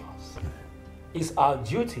thank us. It's our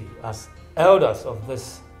duty as elders of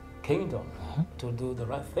this kingdom to do the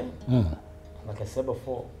right thing. Like I said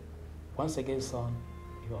before, once again, son,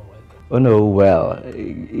 you are welcome. Oh no, well,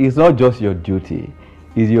 it's not just your duty.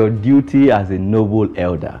 It's your duty as a noble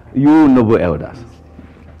elder. You noble elders.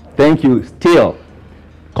 Thank you still.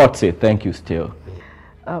 Kotse, thank you still.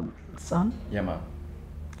 Son? Yeah, ma'am.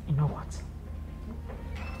 You know what?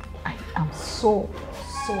 I am so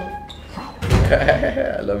proud.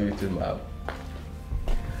 I love you too, ma'am.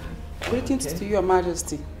 Greetings to Your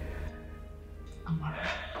Majesty.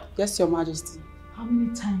 Yes, Your Majesty. How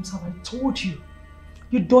many times have I told you?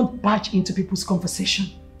 You don't barge into people's conversation.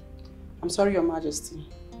 I'm sorry, Your Majesty.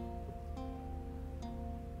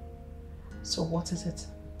 So what is it?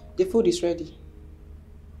 The food is ready.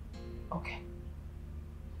 Okay.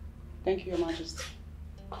 Thank you, Your Majesty.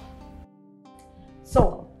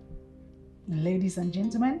 So, ladies and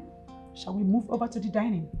gentlemen, shall we move over to the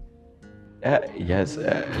dining? Yes,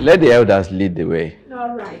 let the elders lead the way.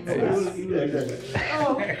 All right.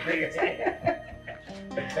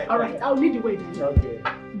 All right, I'll lead the way then. Okay.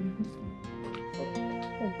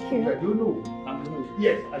 Thank you. Do you know?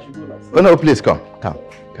 Yes, I should go now. Oh no, please come.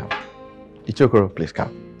 Ichokoro, please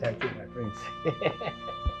come. Thank you, my prince.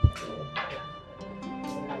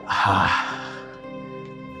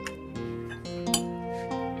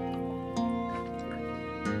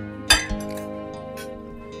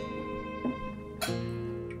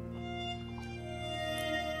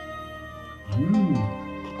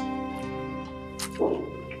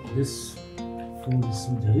 This food is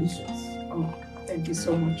so delicious. Oh, thank you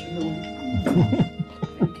so much.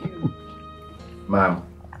 Ma'am,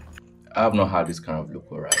 I have not had this kind of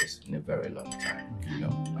local rice in a very long time.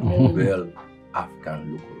 A real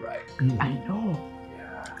African local rice. I know.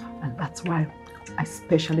 Yeah. And that's why I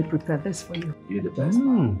specially prepared this for you. You're the best,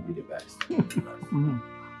 ma'am. You're the best.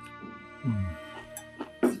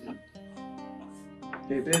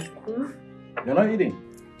 Hey, babe. You're not eating?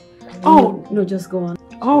 Oh, no, just go on.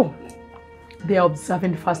 Oh, they are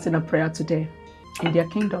observing fasting and prayer today in their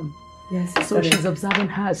kingdom. Yes. So she's observing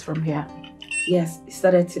hers from here. Yes, it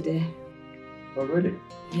started today. Oh, really?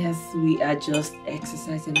 Yes, we are just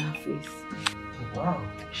exercising our faith. Wow.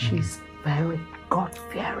 She's very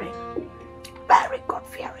God-fearing. Very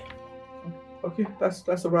God-fearing. Okay, that's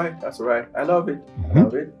all right. That's all right. I love it. I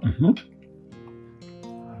love it.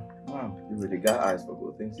 Wow, you really got eyes for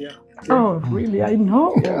good things, yeah. Oh, really? I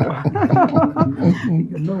know.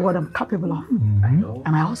 You know what I'm capable of. I know.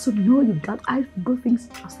 And I also know you've got eyes for good things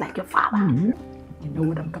just like your father. You know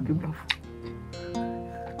what I'm capable of.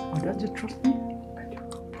 Oh, don't you trust me?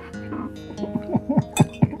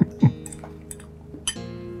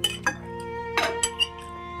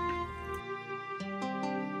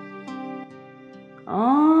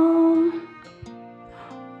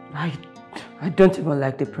 I don't even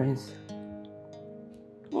like the prince.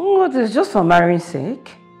 What is just for marrying's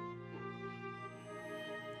sake?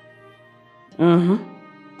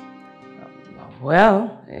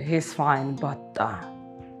 Well, he's fine, but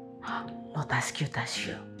not as cute as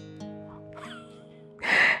you.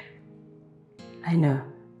 I know.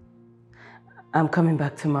 I'm coming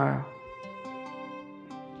back tomorrow.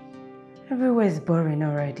 Everywhere is boring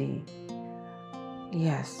already.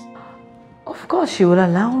 Yes. Of course she will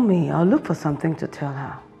allow me. I'll look for something to tell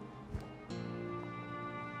her.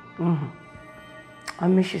 I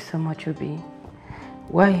miss you so much, Obi.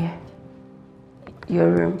 Why? Your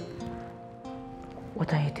room.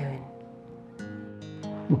 What are you doing?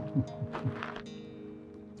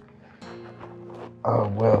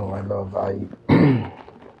 Well, my love, I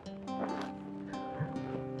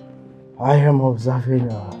am observing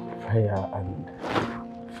prayer and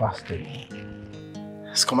fasting.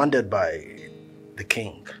 It's commanded by the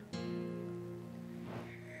king.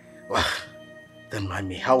 Well, then,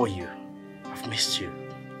 Mami, how are you? I've missed you.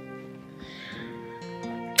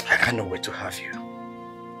 I cannot wait to have you.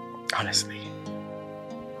 Honestly.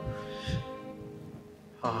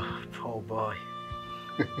 Oh, poor boy.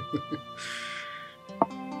 I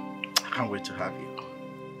can't wait to have you.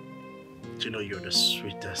 Do you know you're the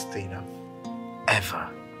sweetest thing I've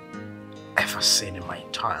ever seen in my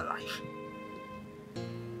entire life?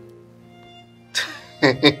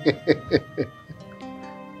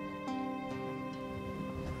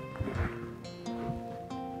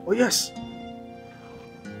 Oh yes.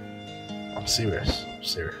 I'm serious. I'm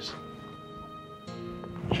serious.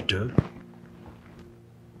 You do?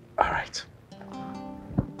 Alright.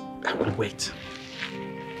 I will wait.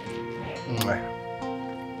 Mwah.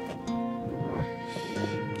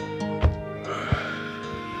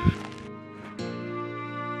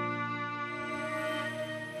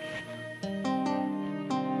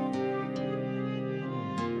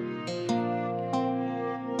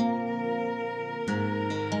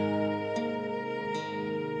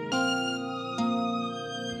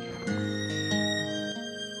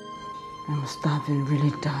 I'm starving,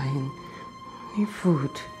 really dying. I need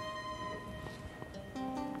food.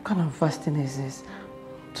 What kind of fasting is this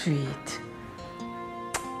to eat?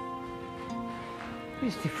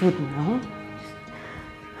 Where's the food now?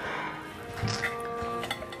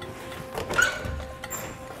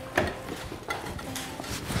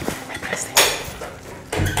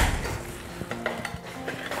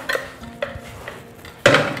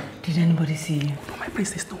 Did anybody see you? My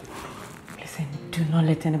princess, no. Listen, do not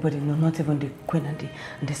let anybody know, not even the queen and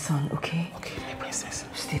the son, okay? Okay, my princess.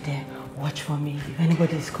 Stay there, watch for me. If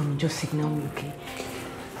anybody is coming, just signal me, okay?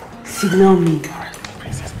 Signal me. Alright, my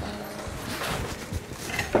princess.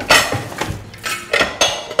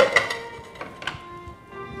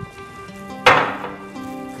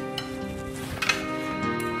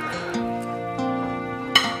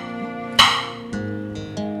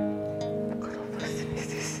 What kind of fasting is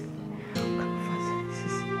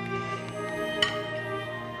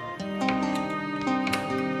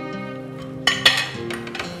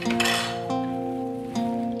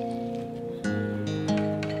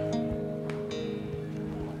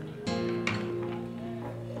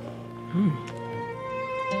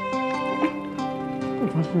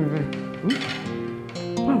I'm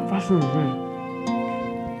fasting again.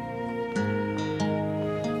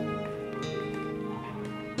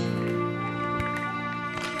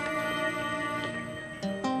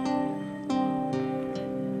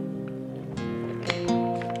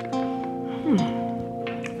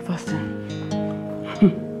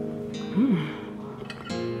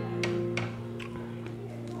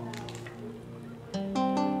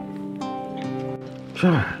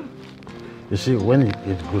 You see, when you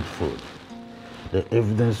eat good food, the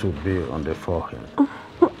evidence will be on the forehead.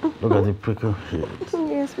 Look at the prickle here.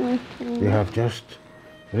 Yes, my friend. You have just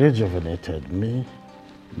rejuvenated me,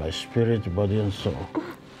 my spirit, body, and soul.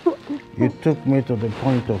 You took me to the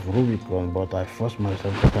point of Rubicon, but I forced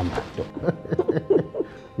myself to come back.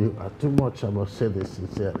 You are too much, I must say this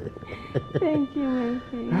sincerely. Thank you, my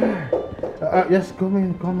friend. Yes, come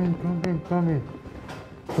in.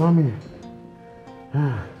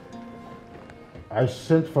 I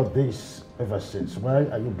sent for this ever since. Why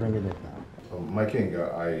are you bringing it now? My king,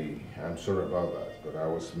 I am sorry about that, but I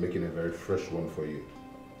was making a very fresh one for you.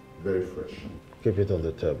 Very fresh. Keep it on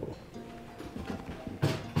the table.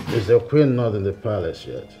 Is the queen not in the palace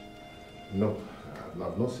yet? No,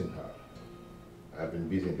 I've not seen her. I've been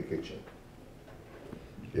busy in the kitchen.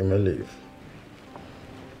 You may leave.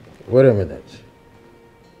 Wait a minute.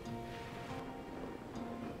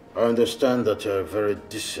 I understand that you're a very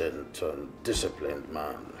decent and disciplined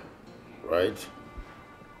man, right?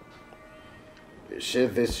 You see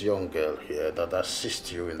this young girl here that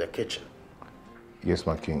assists you in the kitchen? Yes,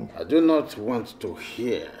 my king. I do not want to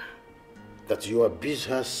hear that you abuse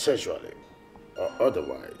her sexually or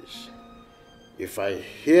otherwise. If I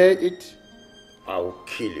hear it, I'll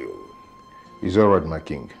kill you. It's all right, my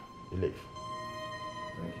king. You leave.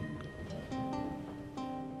 Thank you.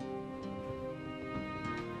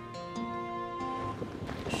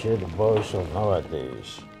 See, the boys of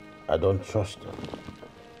nowadays, I don't trust them.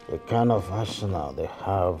 The kind of arsenal they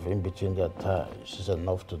have in between their thighs is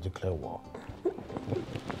enough to declare war.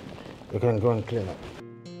 You can go and clean up.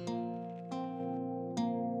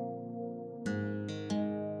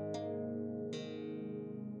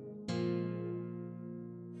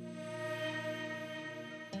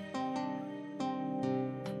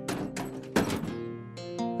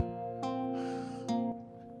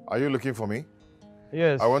 Are you looking for me?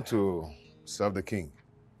 Yes. I want to serve the king.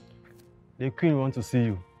 The queen wants to see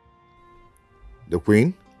you. The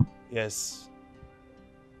queen? Yes.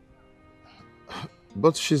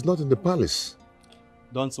 But she's not in the palace.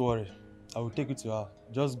 Don't worry. I will take you to her.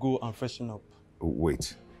 Just go and freshen up.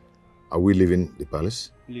 Wait. Are we leaving the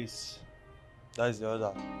palace? Please. That is the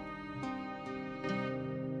order.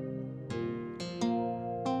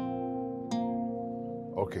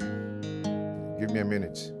 Okay. Give me a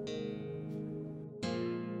minute.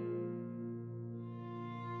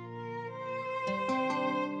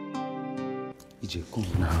 EJ, come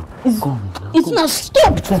now. It's not.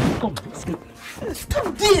 Stop! Come, let's go.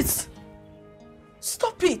 Stop this!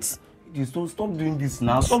 Stop it! EJ, stop doing this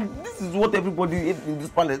now. Stop. This is what everybody in this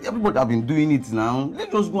palace, everybody have been doing it now.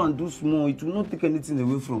 Let's just go and do small. It will not take anything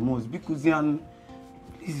away from us. Because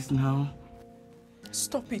please now.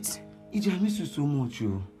 Stop it. EJ, I miss you so much,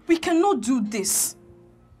 yo. We cannot do this.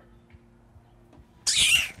 Let's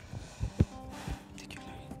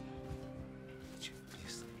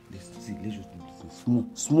just do this.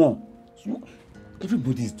 Small.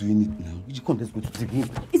 Everybody is doing it now. You come, let's go to the game.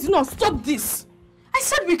 It's not. Stop this. I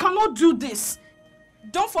said we cannot do this.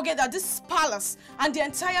 Don't forget that this palace and the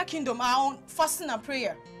entire kingdom are on fasting and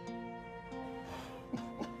prayer.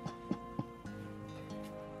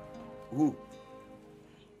 Who?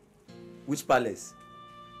 Which palace?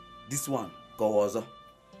 This one, Kawaza.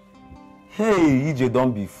 Hey, EJ,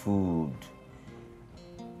 don't be fooled.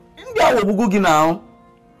 India will go now.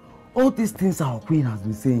 All these things our queen has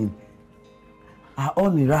been saying are all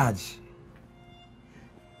mirage.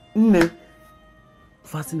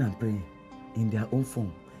 Fasting and praying in their own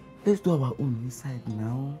form. Let's do our own inside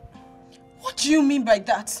now. What do you mean by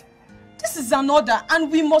that? This is an order and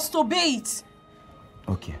we must obey it.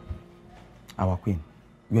 Okay. Our queen,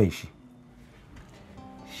 where is she?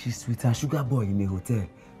 She's with her sugar boy in a hotel,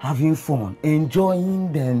 having fun,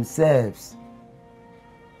 enjoying themselves.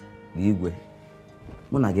 Igwe.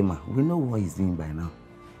 Monagema, we know what he's doing by now.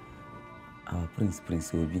 Our Prince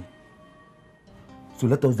Obi. So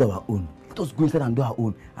let us do our own. Let us go inside and do our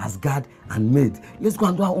own as guard and maid. Let's go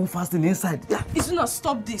and do our own fasting inside. Yeah. It's not.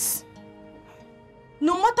 Stop this.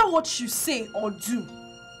 No matter what you say or do,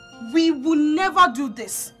 we will never do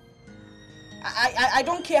this. I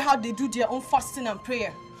don't care how they do their own fasting and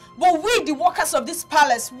prayer. But we, the workers of this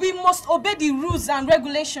palace, we must obey the rules and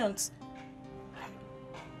regulations.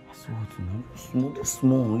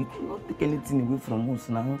 small. It will not take anything away from us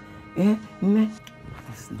now. Eh?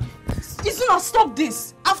 Isuna, stop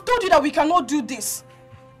this. I've told you that we cannot do this.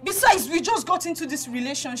 Besides, we just got into this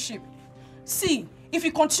relationship. See, if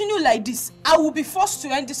you continue like this, I will be forced to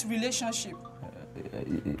end this relationship.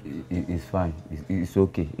 It's fine. It's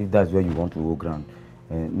okay. If that's where you want to go ground,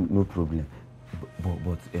 no problem.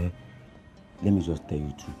 But let me just tell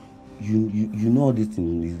you too. You know all this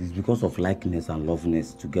thing is because of likeness and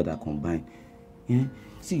loveness together combined. Yeah?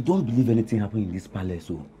 See, don't believe anything happening in this palace.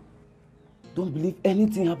 Oh. Don't believe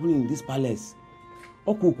anything happening in this palace.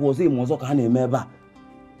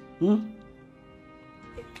 You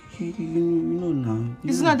know now.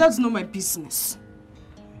 That's not my business.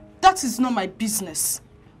 That is not my business.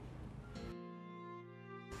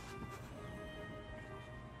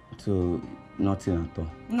 So, nothing at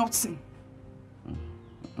all? Nothing.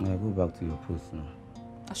 I go back to your post now.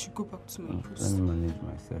 I should go back to my post. Let me manage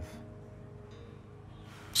myself.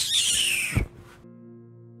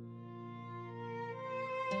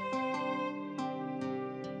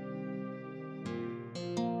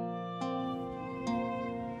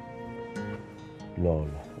 Lol,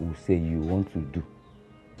 who say you want to do?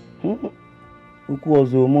 Uku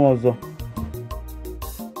ozo, mo ozo.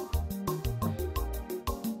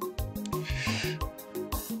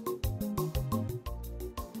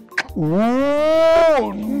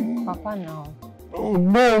 Oh, Papa, now. Oh,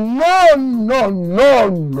 no. No.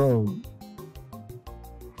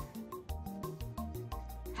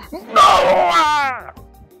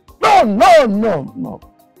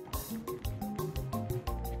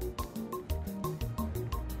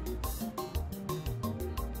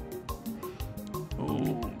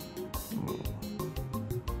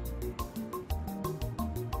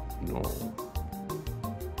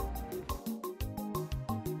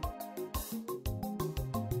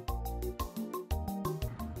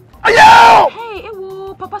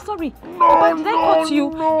 Sorry. Papa, did I cut you?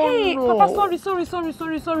 Hey, Papa,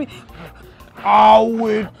 sorry. I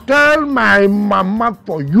will tell my mama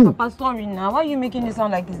for you. Papa, sorry now. Why are you making it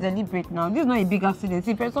sound like it's deliberate now? This is not a big accident.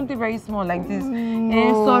 It's something very small like this.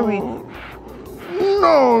 Sorry.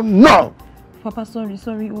 No. Papa, sorry.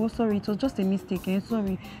 Oh, sorry. It was just a mistake.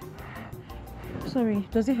 Sorry.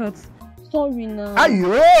 Does it hurt? Sorry now.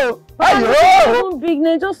 Ayo! Not big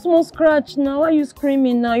now, just small scratch now. Why are you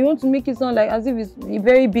screaming now? You want to make it sound like as if it's a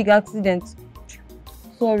very big accident.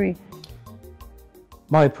 Sorry.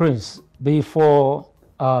 My prince, before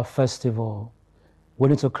our festival, we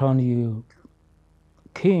need to crown you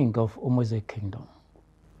king of almost a kingdom.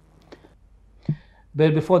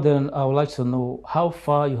 But before then, I would like to know how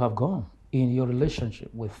far you have gone in your relationship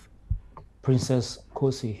with Princess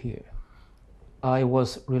Kosi here. I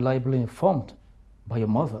was reliably informed by your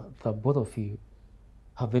mother that both of you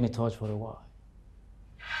have been in touch for a while.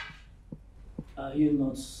 Are you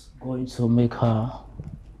not going to make her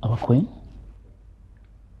our queen?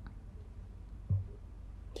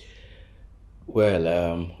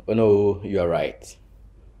 Well, no, you are right.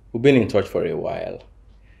 We've been in touch for a while.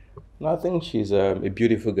 And I think she's a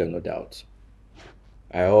beautiful girl, no doubt.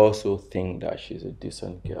 I also think that she's a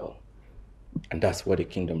decent girl. And that's what the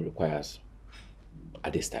kingdom requires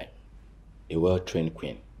at this time. A well-trained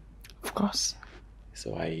queen. Of course.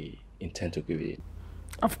 So I intend to give it.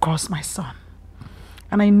 Of course, my son.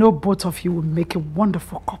 And I know both of you will make a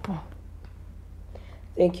wonderful couple.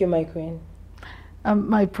 Thank you, my queen.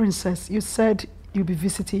 My princess, you said you'll be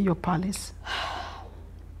visiting your palace.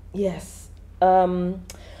 Yes.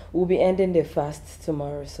 We'll be ending the fast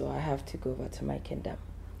tomorrow, so I have to go over to my kingdom.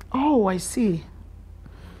 Oh, I see.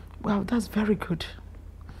 Well, that's very good.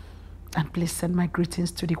 And please send my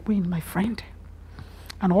greetings to the queen, my friend.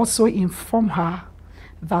 And also inform her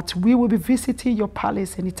that we will be visiting your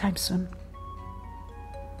palace anytime soon.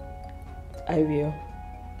 I will.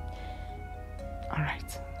 All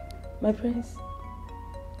right. My prince,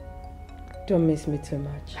 don't miss me too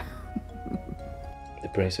much. The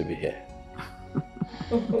prince will be here.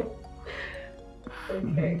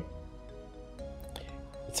 Okay.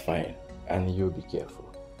 It's fine. And you'll be careful.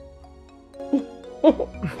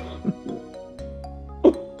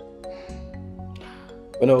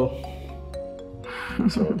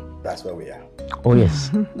 So that's where we are. Oh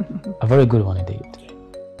yes, a very good one indeed.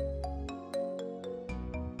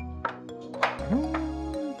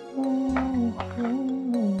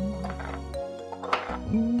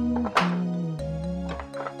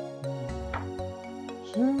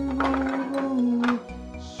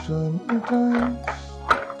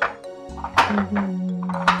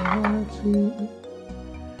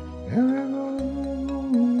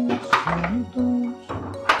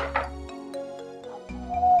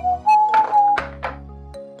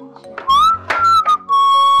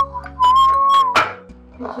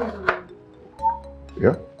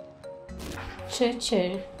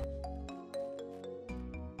 Cheche,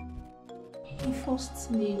 he forced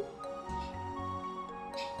me.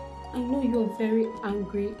 I know you're very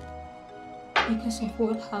angry because of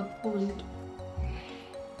what happened,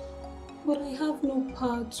 but I have no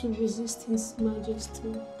power to resist His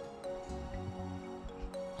Majesty.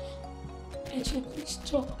 Cheche, please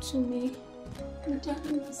talk to me.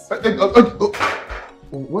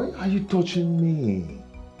 Why are you touching me?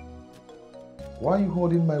 Why are you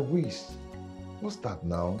holding my waist? What's that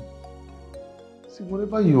now? See,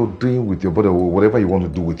 whatever you're doing with your body or whatever you want to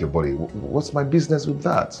do with your body, what's my business with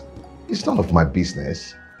that? It's none of my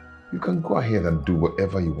business. You can go ahead and do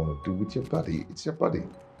whatever you want to do with your body. It's your body,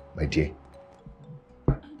 my dear.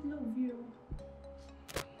 I love you.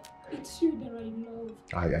 It's you that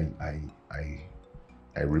I love.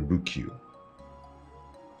 I rebuke you.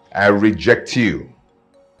 I reject you.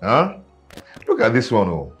 Huh? Look at this one,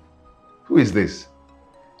 oh. Who is this?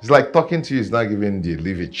 It's like talking to you is not giving the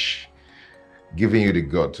leverage, giving you the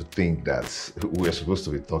gut to think that we're supposed to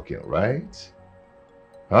be talking, right?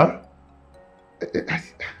 Huh?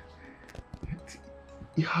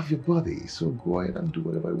 You have your body, so go ahead and do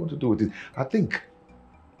whatever you want to do with it. I think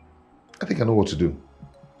I know what to do.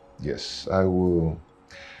 Yes, I will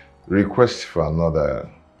request for another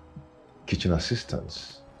kitchen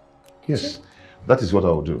assistant. Yes, that is what I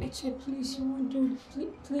will do. Cheche, please, you won't do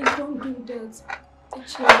it. Please don't do that.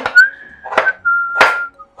 Cheche.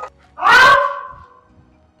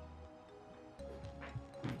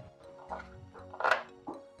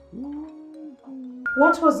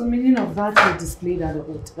 What was the meaning of that you displayed at the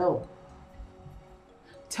hotel?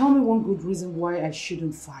 Tell me one good reason why I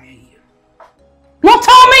shouldn't fire you. No,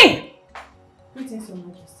 tell me! Greetings, Your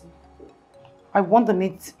Majesty. I want the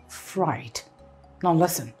meat fried. Now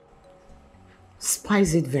listen.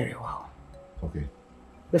 Spice it very well. Okay.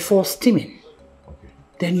 Before steaming. Okay.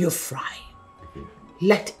 Then you fry. Okay.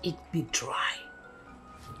 Let it be dry.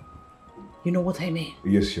 You know what I mean?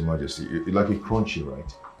 Yes, Your Majesty. You like it crunchy,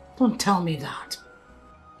 right? Don't tell me that.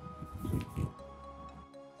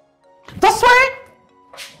 This way!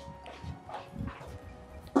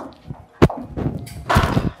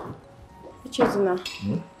 Chizuna,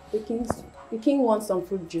 the king wants some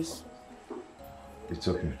fruit juice. It's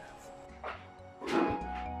okay.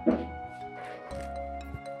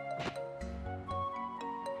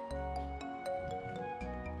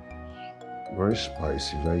 Very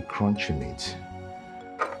spicy, very crunchy meat.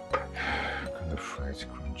 Kind of fried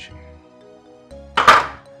crunchy.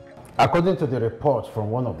 According to the report from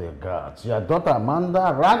one of the guards, your daughter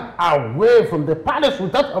Amanda ran away from the palace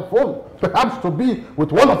without her phone, perhaps to be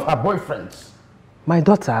with one of her boyfriends. My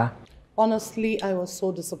daughter? Honestly, I was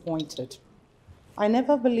so disappointed. I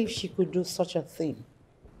never believed she could do such a thing.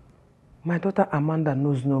 My daughter Amanda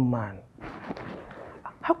knows no man.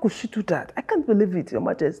 How could she do that? I can't believe it, Your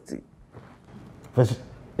Majesty. This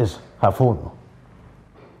is her phone.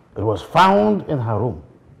 It was found in her room.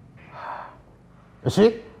 You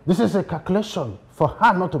see? This is a calculation for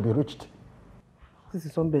her not to be reached. This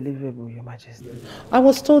is unbelievable, Your Majesty. I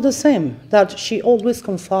was told the same, that she always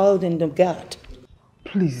confided in the guard.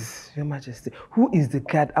 Please, Your Majesty, who is the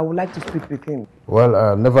guard? I would like to speak with him.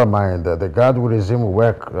 Well, never mind. The guard will resume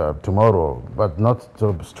work tomorrow, but not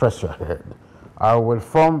to stress your head. I will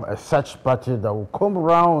form a search party that will come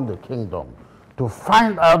around the kingdom to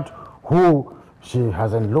find out who she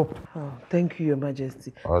has eloped. Oh, thank you, Your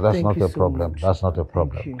Majesty. Oh, that's thank not you a so problem. much. That's not a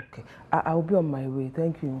problem. Thank you. Okay. I'll be on my way.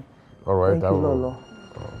 Thank you. All right. Thank you, Lolo.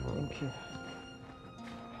 Thank you.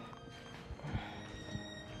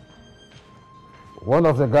 One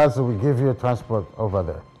of the guards will give you transport over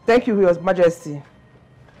there. Thank you, Your Majesty.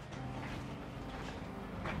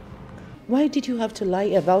 Why did you have to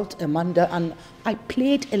lie about Amanda and I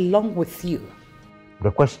played along with you? The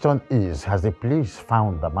question is, has the police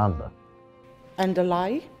found Amanda? And the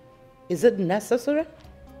lie? Is it necessary?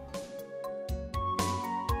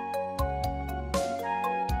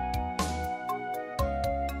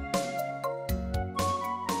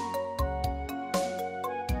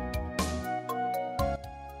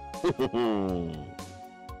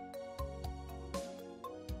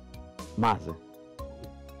 Mazi,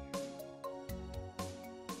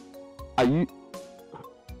 are you...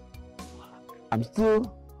 I'm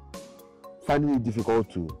still finding it difficult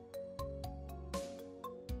to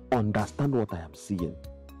understand what I am seeing.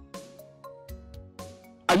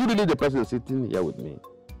 Are you really the person sitting here with me?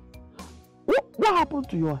 What happened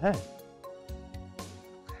to your hair?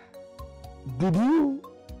 Did you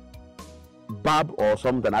barb or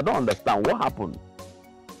something? I don't understand. What happened?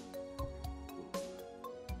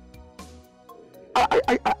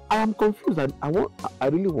 I am confused. I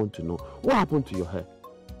really want to know. What happened to your hair?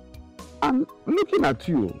 And looking at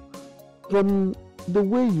you, from the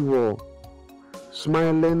way you were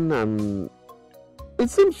smiling, and it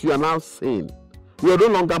seems you are now sane. You are no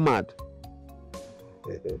longer mad.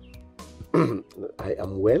 I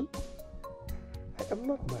am well. I am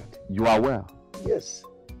not mad. You are well. Yes.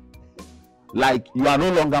 Like you are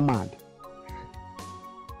no longer mad.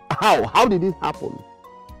 How? How did it happen?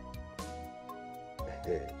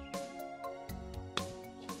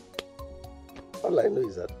 All I know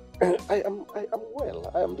is that I am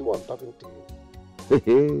well. I am the one talking to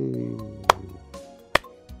you.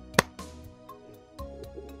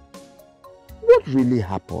 What really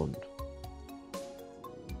happened?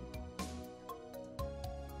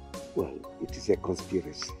 Well, it is a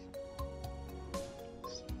conspiracy.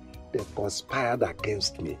 They conspired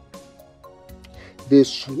against me. They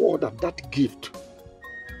swore that that gift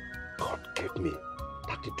God gave me,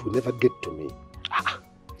 that it will never get to me.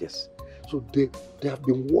 Yes. So they have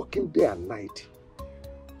been working day and night,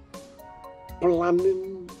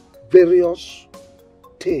 planning various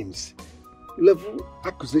things, level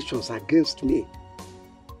accusations against me,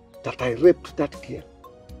 that I raped that girl.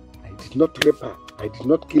 I did not rape her. I did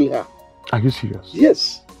not kill her. Are you serious?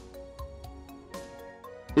 Yes.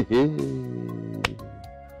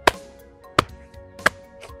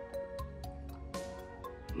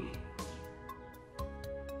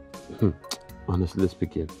 Honestly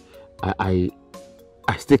speaking, I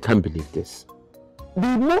still can't believe this.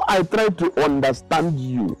 The more I try to understand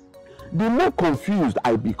you, the more confused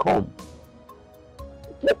I become.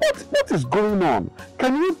 What is going on?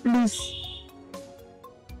 Can you please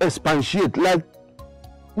expatiate? Like,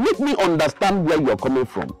 make me understand where you're coming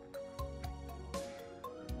from.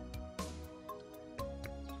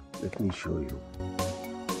 Let me show you.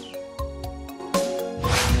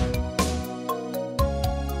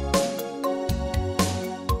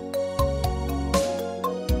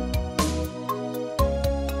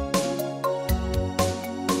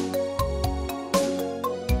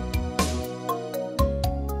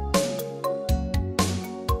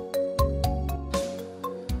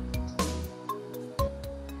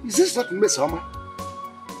 Is this not Miss Homer?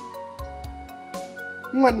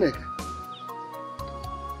 One nigga.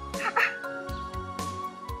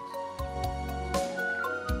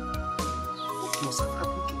 What must have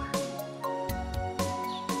happened to her?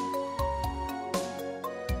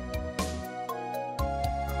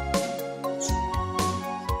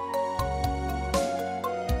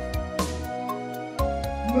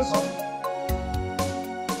 Miss Homer.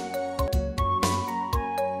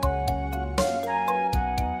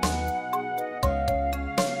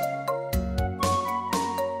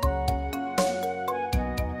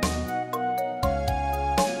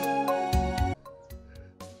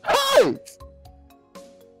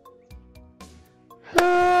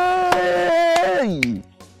 Hey!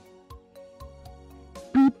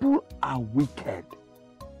 People are wicked.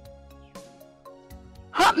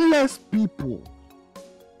 Heartless people.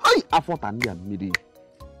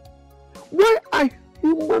 Why are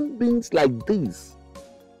human beings like this?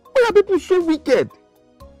 Why are people so wicked?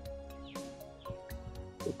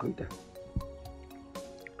 Okonta,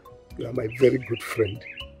 you are my very good friend.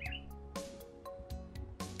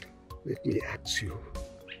 Let me ask you,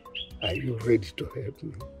 are you ready to help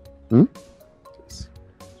me? Yes.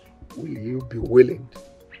 Will you be willing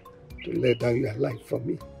to lay down your life for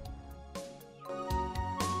me?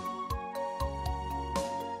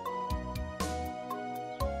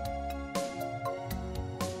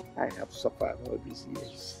 I have suffered all these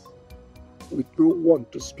years with no one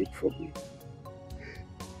to speak for me.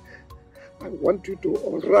 I want you to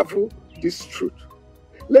unravel this truth.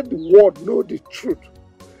 Let the world know the truth.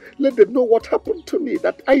 Let them know what happened to me,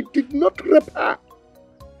 that I did not rape her.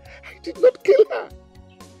 I did not kill her.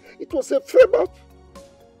 It was a frame-up.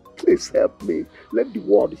 Please help me. Let the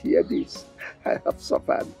world hear this. I have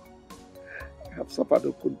suffered. I have suffered,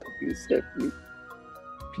 Okonta. Please help me.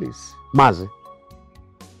 Please. Mazi,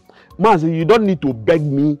 you don't need to beg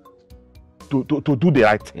me to do the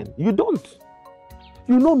right thing. You don't.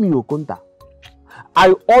 You know me, Okonta.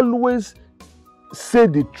 I always say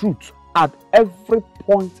the truth at every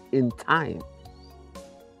point in time.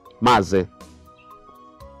 Mazi,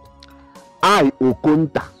 I,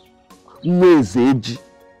 Okonta, Mwezeji,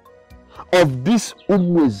 of this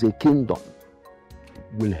Umweze kingdom,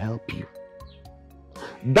 will help you.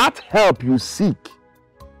 That help you seek,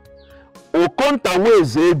 Okonta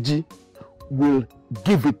Mwezeji will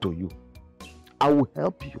give it to you. I will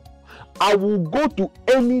help you. I will go to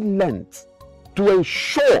any length to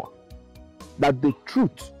ensure that the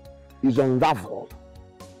truth is unraveled.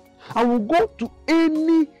 I will go to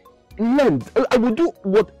any length. I will do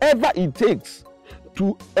whatever it takes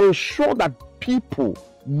to ensure that people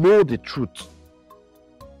know the truth.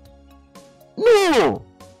 No!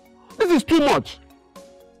 This is too much.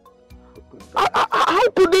 How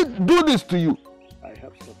could they do this to you? I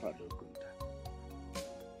have suffered, Ogunta.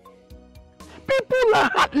 People are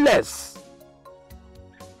heartless.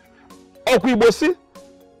 Okwibosi,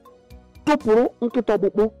 tupuru nkịta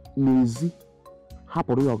ọkpụkpụ n'ezi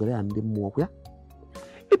hapụrụ ya ọgara ya ndị mmụọ ya.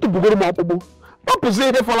 Ịtụpụgoro m ọkpụkpụ, ọpụzi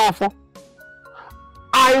ebe fọrọ afọ.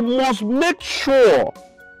 I must make sure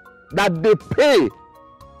that they pay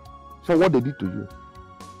for what they did to you.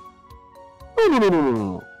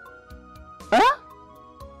 No. Huh?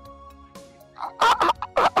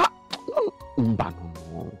 Mba,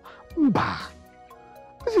 no. Mba.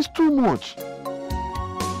 This is too much.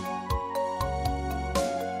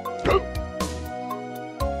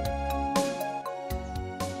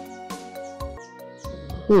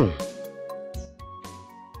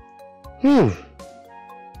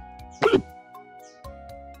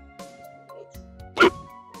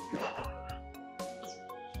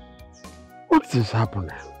 What is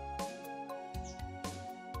happening?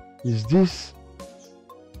 Is this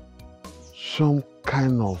some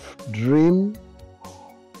kind of dream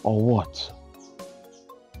or what?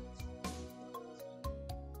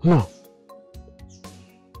 No.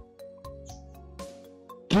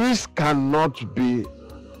 This cannot be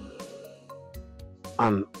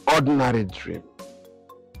an ordinary dream.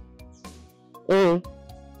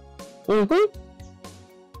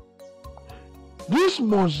 This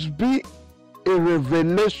must be a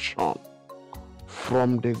revelation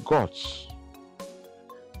from the gods.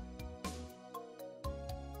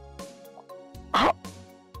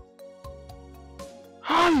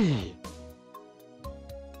 Hi.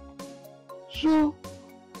 So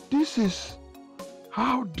this is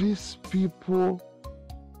how these people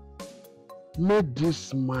made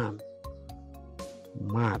this man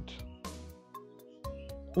mad.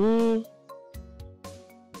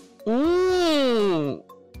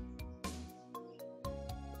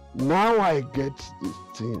 Now I get this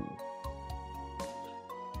thing.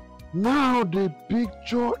 Now the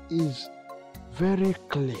picture is very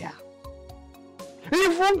clear.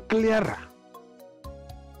 Even clearer.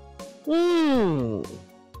 Oh,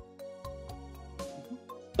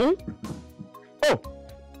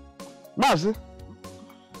 Mazi,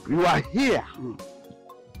 you are here.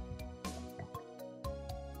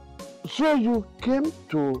 So you came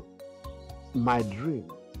to my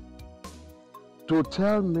dream to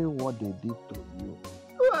tell me what they did to you.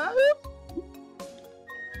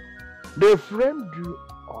 They framed you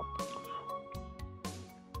up.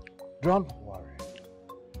 Don't worry.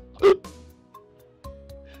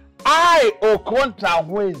 I, Okonta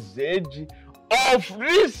Wezeji, of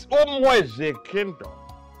this Umweze kingdom,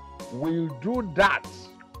 will do that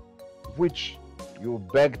which you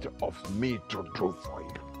begged of me to do for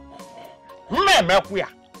you.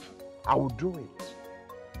 I will do it.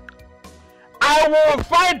 I will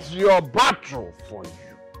fight your battle for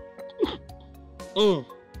you.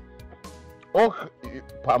 Okay,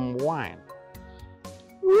 palm wine.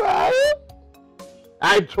 Right?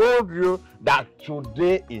 I told you that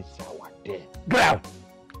today is our day. Girl.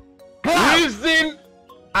 Reason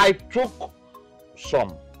I took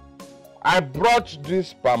some. I brought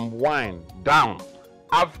this palm wine down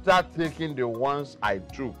after taking the ones I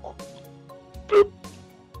took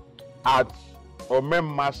at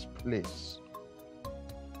Omema's place.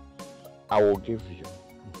 I will give you.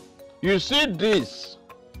 You see this?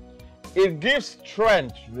 It gives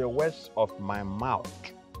strength to the words of my mouth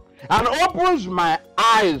and opens my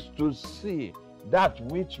eyes to see that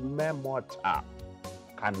which mere mortal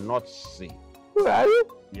cannot see. Right?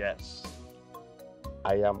 Yes.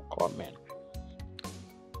 I am coming.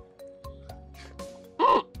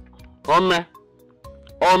 Ome.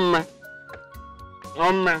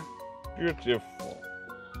 Beautiful.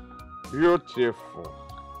 Beautiful.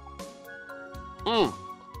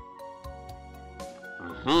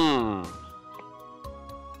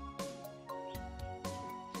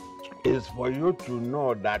 It's for you to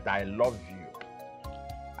know that I love you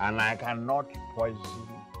and I cannot poison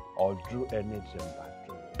or do anything bad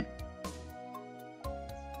to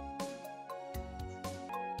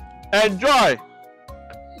you. Enjoy!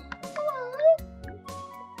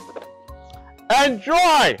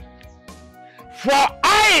 Enjoy! For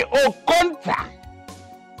I, Okonta,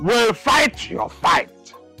 will fight your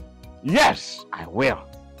fight. Yes, I will.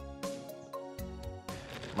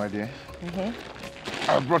 My dear,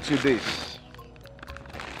 I brought you this.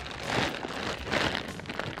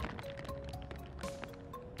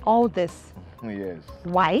 All this? Yes.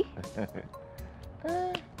 Why?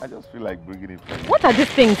 I just feel like bringing it for you. What are these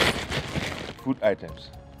things? food items.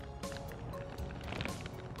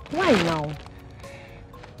 Why now?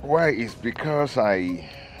 Why is because I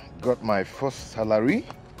got my first salary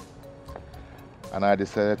and I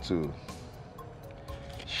decided to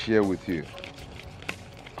share with you.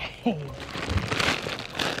 Hey.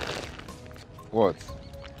 What?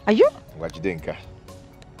 Are you? What you think?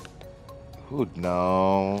 Good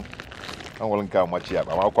now. I won't come much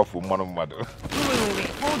up. I'm out for money, mother. Wait.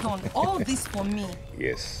 Hold on. All this for me.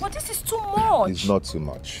 Yes. But this is too much. It's not too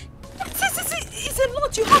much. It's a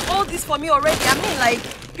lot. You have all this for me already. I mean, like,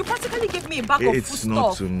 you practically gave me a bag of food stuff. It's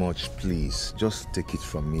not too much, please. Just take it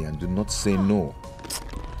from me and do not say no.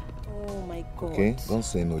 Oh my God. Okay? Don't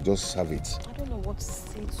say no. Just have it. I don't know what to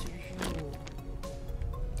say to you.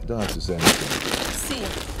 You don't have to say anything. See,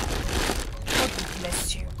 God will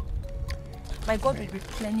bless you. My God will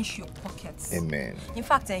replenish your pockets. Amen. In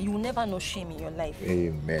fact, you will never know shame in your life.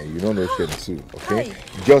 Amen. You don't know shame too, okay? Hi.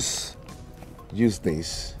 Just use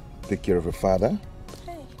this. Take care of your father.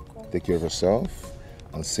 Take care of yourself.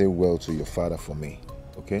 And say well to your father for me,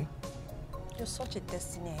 okay? You're such a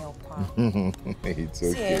destiny helper. It's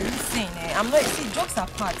okay. See, listen, I'm not, see, jokes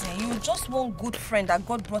apart, you're just one good friend that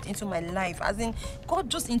God brought into my life. As in, God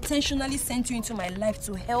just intentionally sent you into my life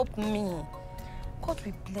to help me. God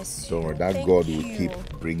will bless you. Don't worry, that Thank God you. will keep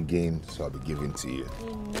bringing, so I'll be giving to you.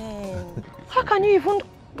 Amen. How can you even...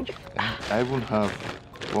 I even have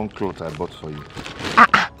one cloth I bought for you.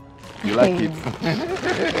 You like it?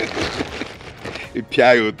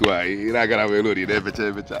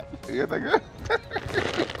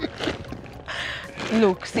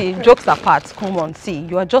 Look, see, jokes apart, come on, see,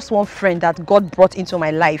 you are just one friend that God brought into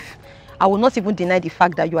my life. I will not even deny the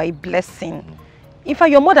fact that you are a blessing. In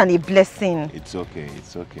fact, you're more than a blessing. It's okay,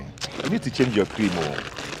 it's okay. You need to change your cream,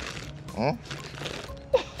 huh?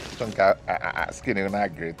 Skin is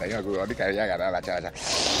not great.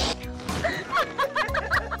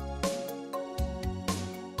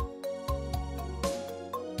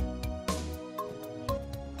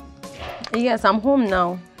 Yes, I'm home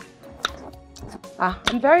now.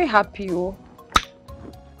 I'm very happy.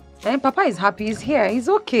 And Papa is happy. He's here. He's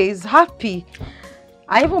okay. He's happy.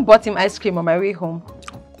 I even bought him ice cream on my way home.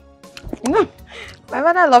 You know, my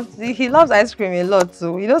father he loves ice cream a lot.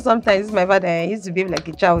 So, you know, sometimes my father used to behave like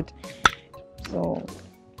a child. So,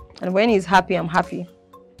 and when he's happy, I'm happy.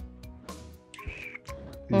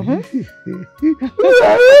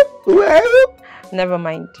 Never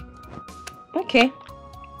mind. Okay.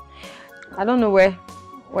 I don't know where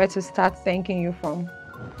to start thanking you from.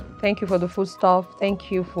 Thank you for the food stuff. Thank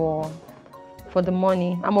you for the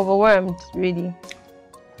money. I'm overwhelmed, really.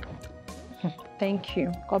 Thank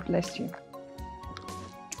you. God bless you.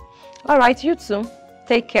 All right, you too.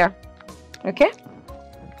 Take care. Okay?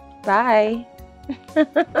 Bye.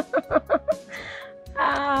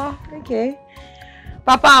 Okay.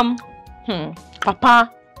 Papa.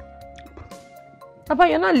 Papa,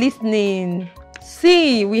 you're not listening.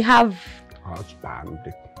 See, we have... Husband.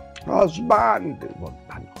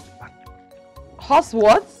 Hus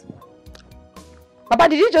what? Papa,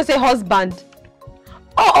 did you just say husband?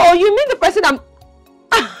 Oh, you mean the person I'm...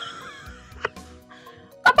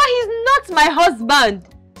 Papa, he's not my husband.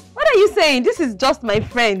 What are you saying? This is just my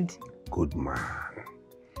friend. Good man.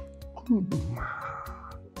 Good man.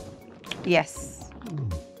 Yes.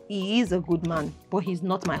 He is a good man, but he's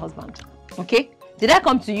not my husband. Okay? Did I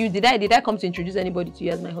come to you? Did I come to introduce anybody to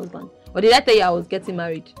you as my husband? Or did I tell you I was getting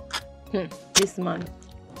married? This man.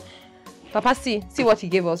 Papa, see what he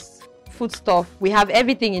gave us. Food stuff. We have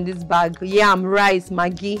everything in this bag. Yam, rice,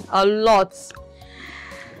 Maggi, a lot.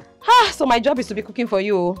 So my job is to be cooking for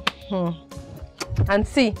you. And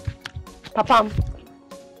see, Papa,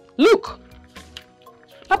 look.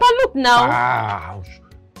 Papa, look now.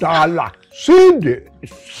 Dollar. Cindy.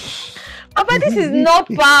 Papa, this is not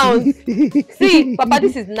pounds. See, Papa,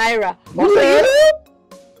 this is naira.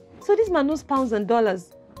 So this man knows pounds and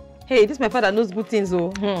dollars. Hey, this my father knows good things,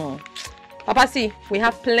 oh. Papa, see, we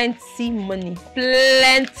have plenty money.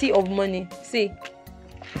 Plenty of money. See,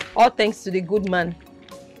 all thanks to the good man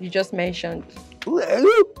you just mentioned. Are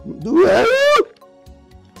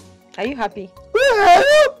you happy?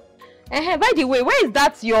 By the way, where is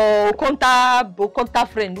that your Okonta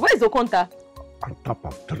friend? Where is Okonta? On top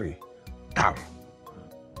of 3. Down.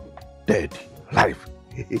 Dead. Life.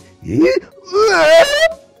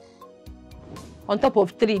 On top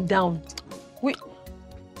of 3 down. Wait.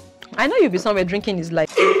 I know you'll be somewhere drinking his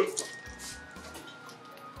life.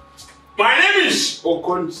 My name is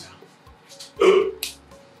Okonta.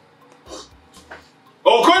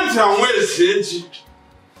 Okonta Nwesi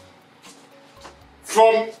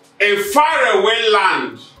from a faraway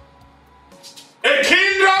land. A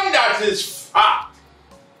kingdom that is far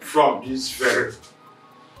from this very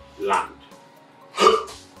land.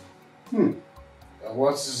 And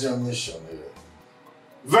what is your mission here?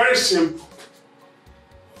 Very simple.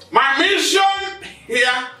 My mission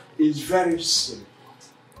here is very simple.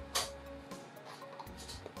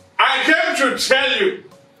 I came to tell you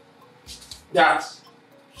that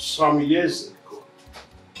some years ago,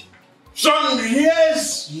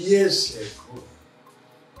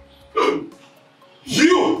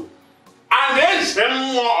 you and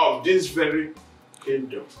then more of this very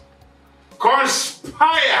kingdom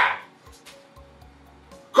conspired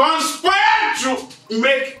to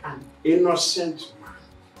make an innocent man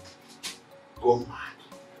go mad.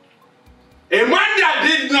 A man that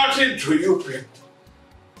did nothing to you people.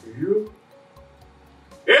 You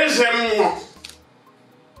is more,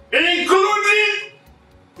 including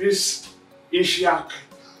this Ishak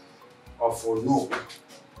of Ono.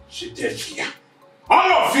 She did here.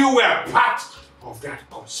 All of you were part of that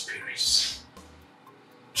conspiracy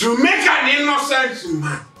to make an innocent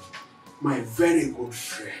man my very good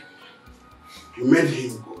friend. You made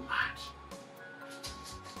him go mad.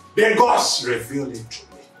 The gods revealed it to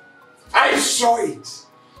me. I saw it.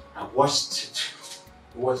 I watched it.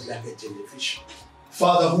 It was like a television.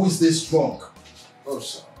 Father, who is this drunk? Oh,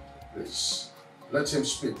 sir, please, let him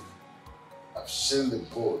speak. I've seen the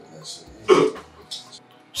boldness in him.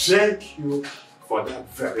 Thank you for that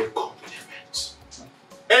very compliment.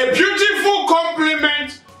 A beautiful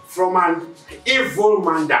compliment from an evil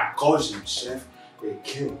man that calls himself a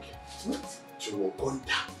king to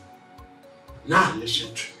Ogonta. Now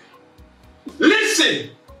listen to me. Listen!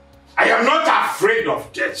 I am not afraid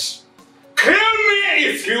of death. Kill me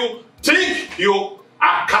if you think you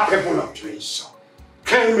are capable of doing so.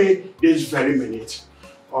 Kill me this very minute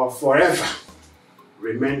or forever.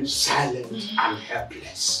 Remain silent and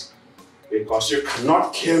helpless. Because you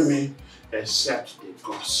cannot kill me except the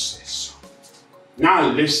gods say so. Now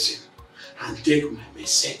listen and take my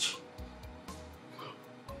message.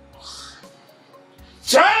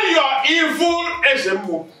 Tell your evil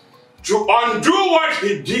Ezemo to undo what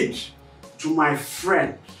he did to my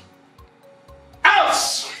friend.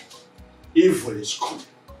 Else, evil is coming.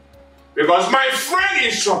 Because my friend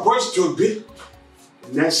is supposed to be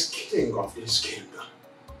the next king of this kingdom.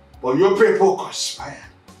 But your people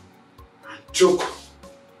conspired and took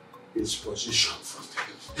his position from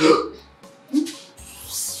him.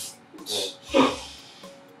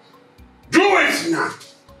 Do it now.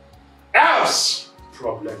 Else,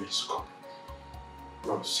 problem is coming.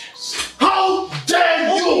 Nonsense. How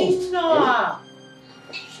dare you! No!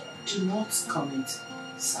 Do not commit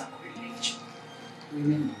sacrilege.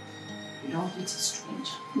 Remember, you don't meet a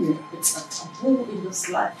stranger. It's a taboo in this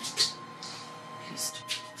life. Please do.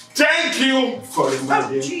 Thank you for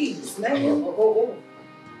reminding me. Jeez, let me go.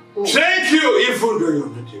 Thank you, even though you're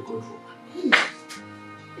not a good woman.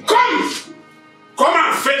 Come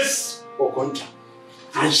and face Ogonta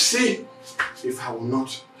and see if I will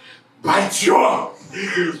not bite you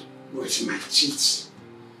with my teeth.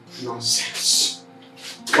 Nonsense.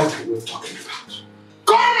 What are you talking about?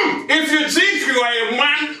 Come! If you think you are a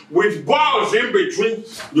man with balls in between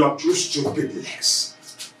your two stupid legs.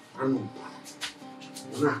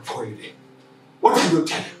 What are you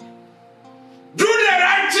telling me? Do the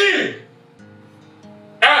right thing!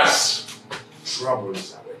 Else, trouble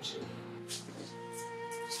is awaiting.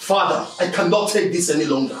 Father, I cannot take this any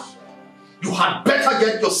longer. You had better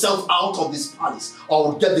get yourself out of this palace or I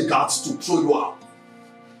will get the guards to throw you out.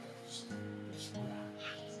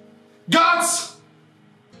 Guards!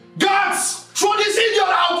 Guards! Throw this idiot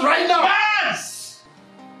out right now! Guards!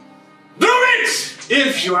 Do it!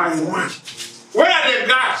 If you are the one. Where are the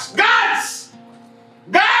guards? Guards!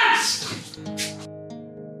 Guards!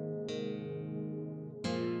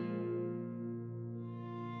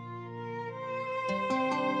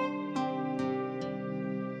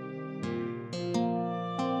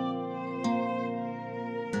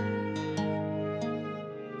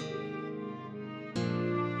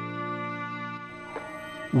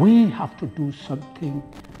 We have to do something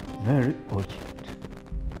very urgent.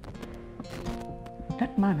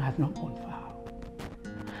 That man has not gone far.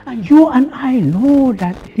 And you and I know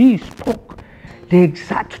that he spoke the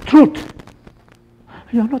exact truth.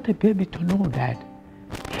 You're not a baby to know that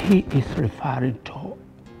he is referring to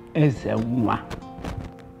Ezenwa.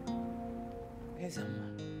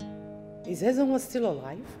 Ezenwa? Is Ezenwa still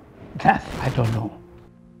alive? That I don't know.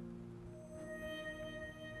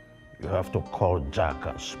 You have to call Jack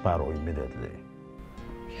and Sparrow immediately.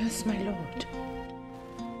 Yes, my lord.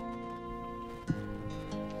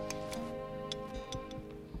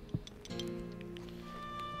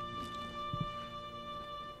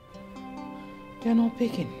 They're not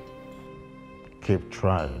picking. Keep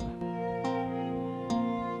trying.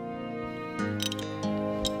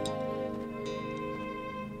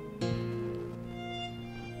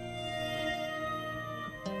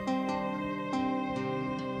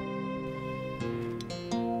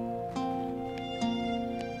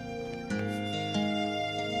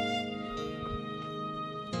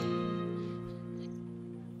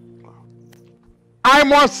 I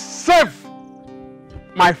must save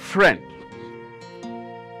my friend.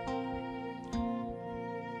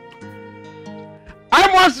 I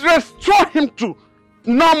must restore him to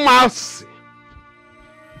normalcy.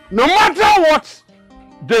 No matter what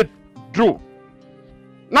they do.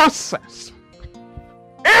 Nonsense.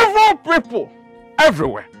 Evil people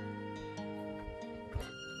everywhere.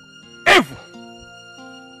 Evil.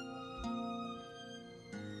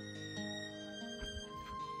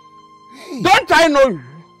 Hey. Don't I know you?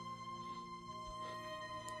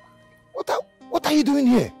 What are you doing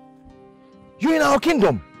here? You're in our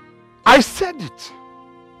kingdom. I said it.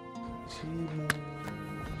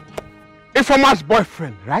 Informer's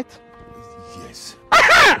boyfriend, right? Yes.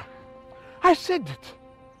 Aha! I said it.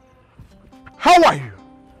 How are you?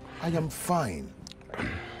 I am fine.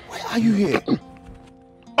 Why are you here?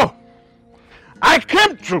 Oh, I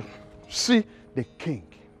came to see the king.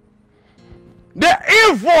 The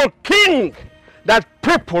evil king that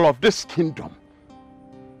people of this kingdom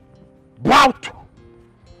bow to.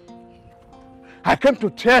 I came to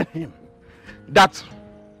tell him that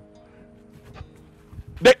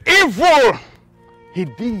the evil he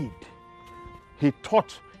did, he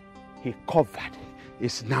thought he covered,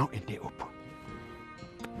 is now in the open.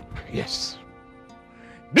 Yes.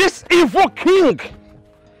 This evil king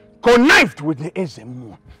connived with the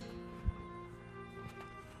Ezemu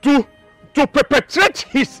to perpetrate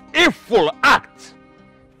his evil act.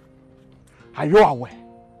 Are you aware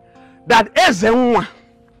that Ezemu,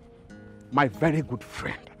 my very good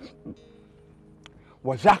friend,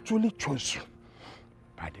 was actually chosen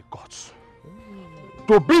by the gods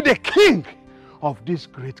to be the king of this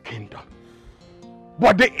great kingdom?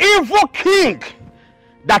 But the evil king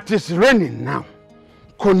that is reigning now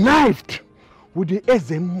connived with the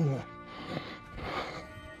Ezemu,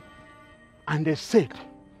 and they said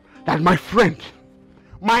that my friend,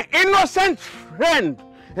 my innocent friend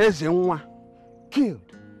Ezemu, killed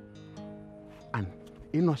an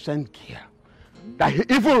innocent girl, that he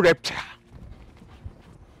even raped her.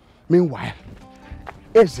 Meanwhile,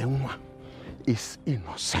 Ezemu is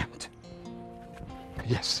innocent.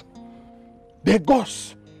 Yes, the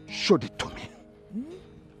gods showed it to me.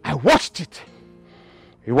 I watched it.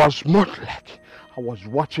 It was more like I was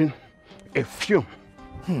watching a film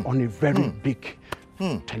on a very big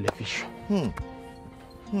television.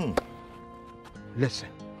 Listen,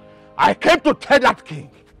 I came to tell that king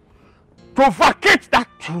to vacate that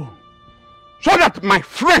throne so that my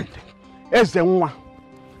friend Ezemu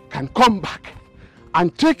can come back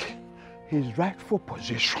and take his rightful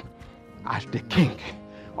position as the king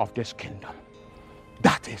of this kingdom.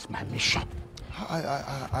 That is my mission.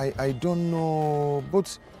 I don't know,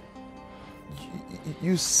 but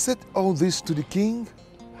you said all this to the king?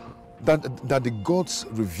 That the gods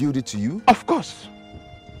revealed it to you? Of course.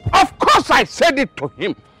 Of course I said it to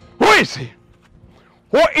him. Who is he?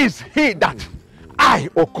 Who is he that I,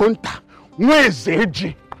 Okonta,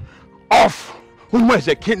 Nwezeji of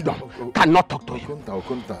Umweze kingdom, cannot talk to him?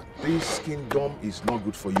 Okonta, this kingdom is not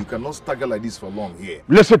good for you. You cannot stagger like this for long here.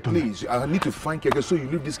 Listen to me. Please, I need to find Keke so you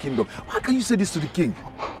leave this kingdom. Why can you say this to the king?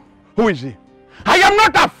 Who is he? I am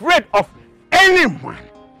not afraid of anyone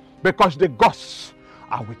because the gods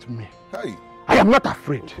are with me. Hey. I am not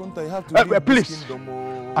afraid. Okonta, you have to leave please, this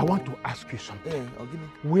kingdom. I want to ask you something.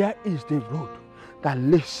 Where is the road that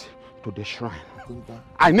leads to the shrine?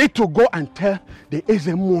 I need to go and tell the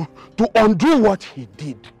Ezemu to undo what he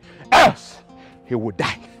did. Else, he will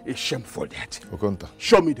die a shameful death. Okonta.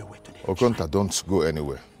 Show me the way to the Okonta, don't go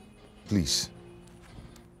anywhere. Please.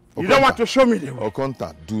 Okonta, you don't want to show me the way?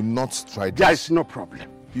 Okonta, do not try this. There is no problem.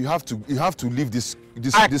 You have to leave this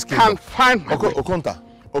kingdom. I can find my way. Okonta.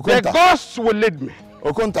 The ghosts will lead me.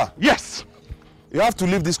 Okonta. Yes. You have to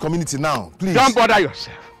leave this community now, please. Don't bother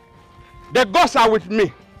yourself. The ghosts are with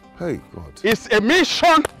me. Hey, God. It's a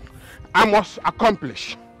mission I must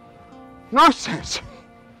accomplish. Nonsense.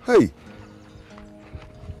 Hey.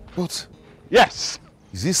 But. Yes.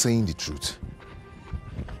 Is he saying the truth?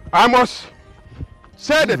 I must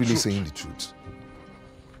say the really truth. Saying the truth?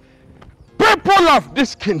 People of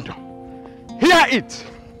this kingdom, hear it.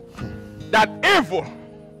 That evil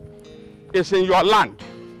is in your land.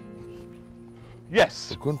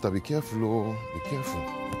 Yes. Okonta, be careful, oh. Be careful.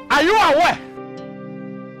 Are you aware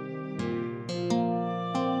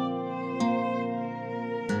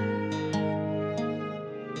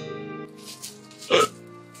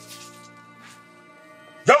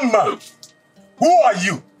young man, who are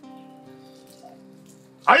you?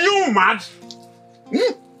 Are you mad?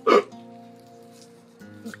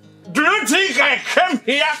 Do you think I came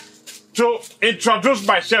here to introduce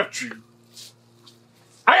myself to you?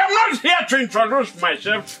 I am not here to introduce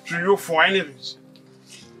myself to you for any reason.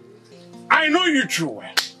 I know you too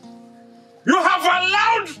well. You have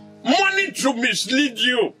allowed money to mislead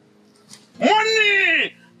you.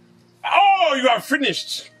 Money! Oh, you are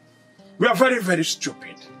finished. You are very, very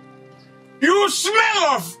stupid. You smell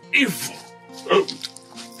of evil.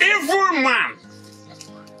 Evil man.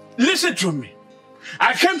 Listen to me.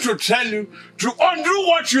 I came to tell you to undo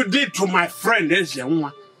what you did to my friend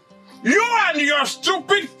Ezenwa. You and your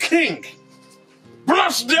stupid king,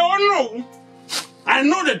 plus the Ono, I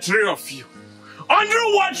know the three of you.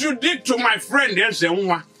 Undo what you did to my friend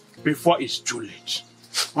Ezenwa before it's too late.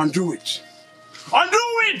 Undo it. Undo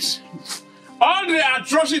it! All the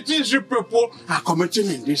atrocities you people are committing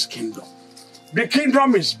in this kingdom. The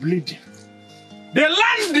kingdom is bleeding. The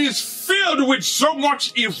land is filled with so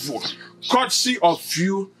much evil, courtesy of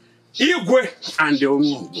you, Igwe and the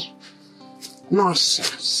Onubu.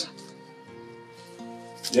 Nonsense.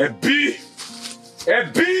 Ebi,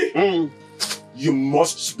 you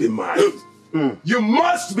must be mad. You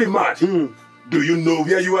must be mad. Do you know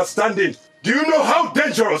where you are standing? Do you know how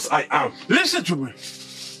dangerous I am? Listen to me.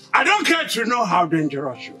 I don't care to know how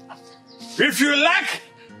dangerous you are. If you like,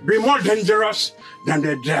 be more dangerous than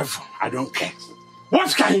the devil. I don't care.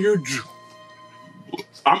 What can you do?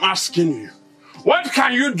 I'm asking you. What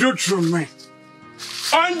can you do to me?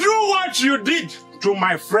 Undo what you did to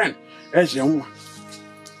my friend Ezenwa.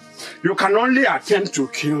 You can only attempt to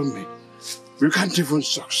kill me. You can't even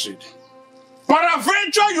succeed. But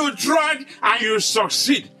eventually you tried and you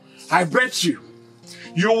succeed. I bet you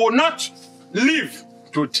will not live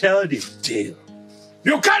to tell the tale.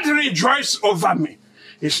 You can't rejoice over me.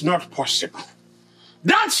 It's not possible.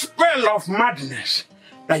 That spell of madness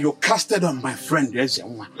that you casted on my friend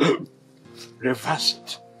Ezenwa, reverse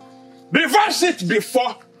it. Reverse it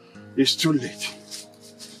before it's too late.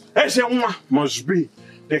 Ezenwa must be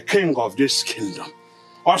the king of this kingdom.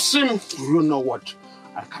 Or seem you know what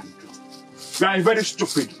I can do. You are a very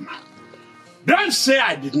stupid man. Don't say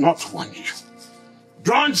I did not warn you.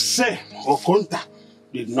 Don't say Okonta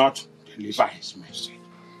did not deliver his message.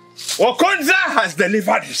 Okonta has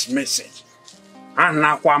delivered his message. And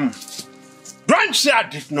Nakwam, don't say I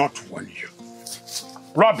did not warn you.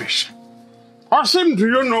 Rubbish. Osim, do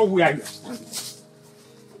you know where you are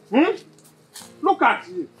standing? Look at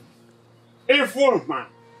you. A fool man.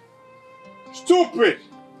 Stupid.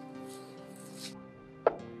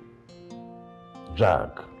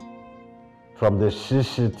 Jack, from the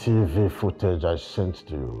CCTV footage I sent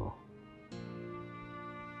to you,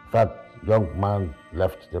 that young man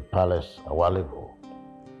left the palace a while ago.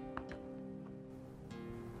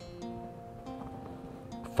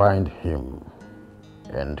 Find him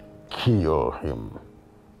and kill him.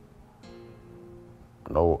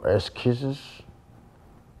 No excuses,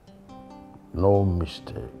 no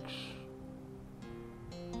mistakes.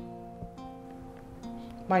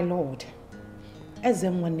 My lord,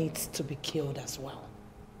 Ezenwa needs to be killed as well.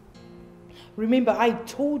 Remember, I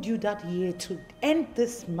told you that year to end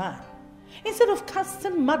this man instead of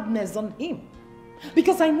casting madness on him.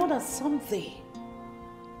 Because I know that someday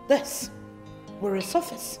this will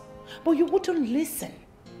resurface, but you wouldn't listen.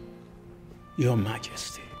 Your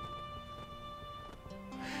Majesty,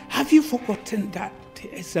 have you forgotten that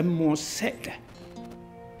Ezenwa said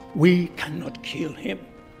we cannot kill him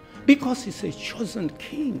because he's a chosen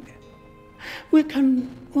king? We can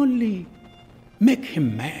only make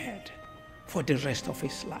him mad for the rest of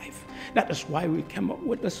his life. That is why we came up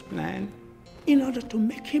with this plan, in order to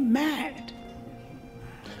make him mad.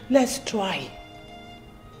 Let's try.